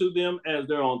 subscribe to them as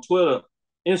they're on Twitter,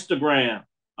 Instagram.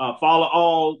 Follow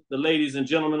all the ladies and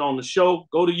gentlemen on the show.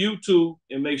 Go to YouTube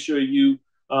and make sure you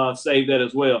save that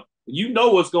as well. You know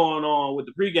what's going on with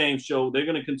the pregame show. They're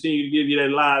going to continue to give you that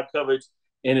live coverage.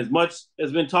 And as much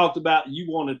as been talked about, you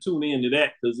want to tune into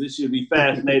that because this should be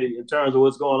fascinating in terms of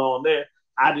what's going on there.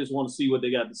 I just want to see what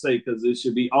they got to say because it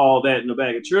should be all that in a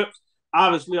bag of trips.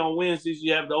 Obviously, on Wednesdays,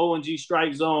 you have the O&G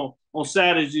Strike Zone. On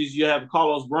Saturdays, you have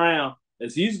Carlos Brown,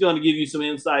 as he's going to give you some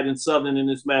insight in Southern in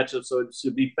this matchup. So it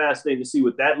should be fascinating to see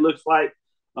what that looks like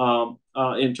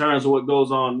in terms of what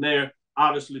goes on there.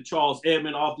 Obviously, Charles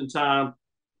Edmond oftentimes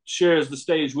shares the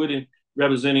stage with him,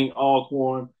 representing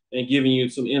Alcorn and giving you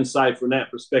some insight from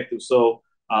that perspective. So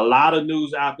a lot of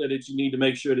news out there that you need to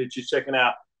make sure that you're checking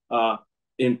out,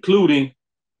 including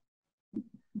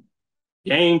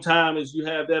Game Time, as you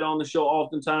have that on the show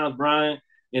oftentimes, Brian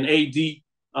and AD,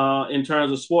 in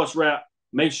terms of sports wrap.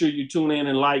 Make sure you tune in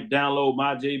and download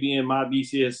my JBN, my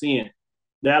BCSN.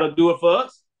 That'll do it for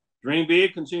us. Dream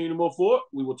big, continue to move forward.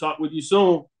 We will talk with you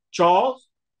soon. Charles?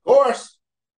 Of course.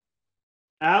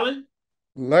 Alan?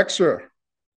 Lecture.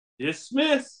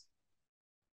 Dismiss.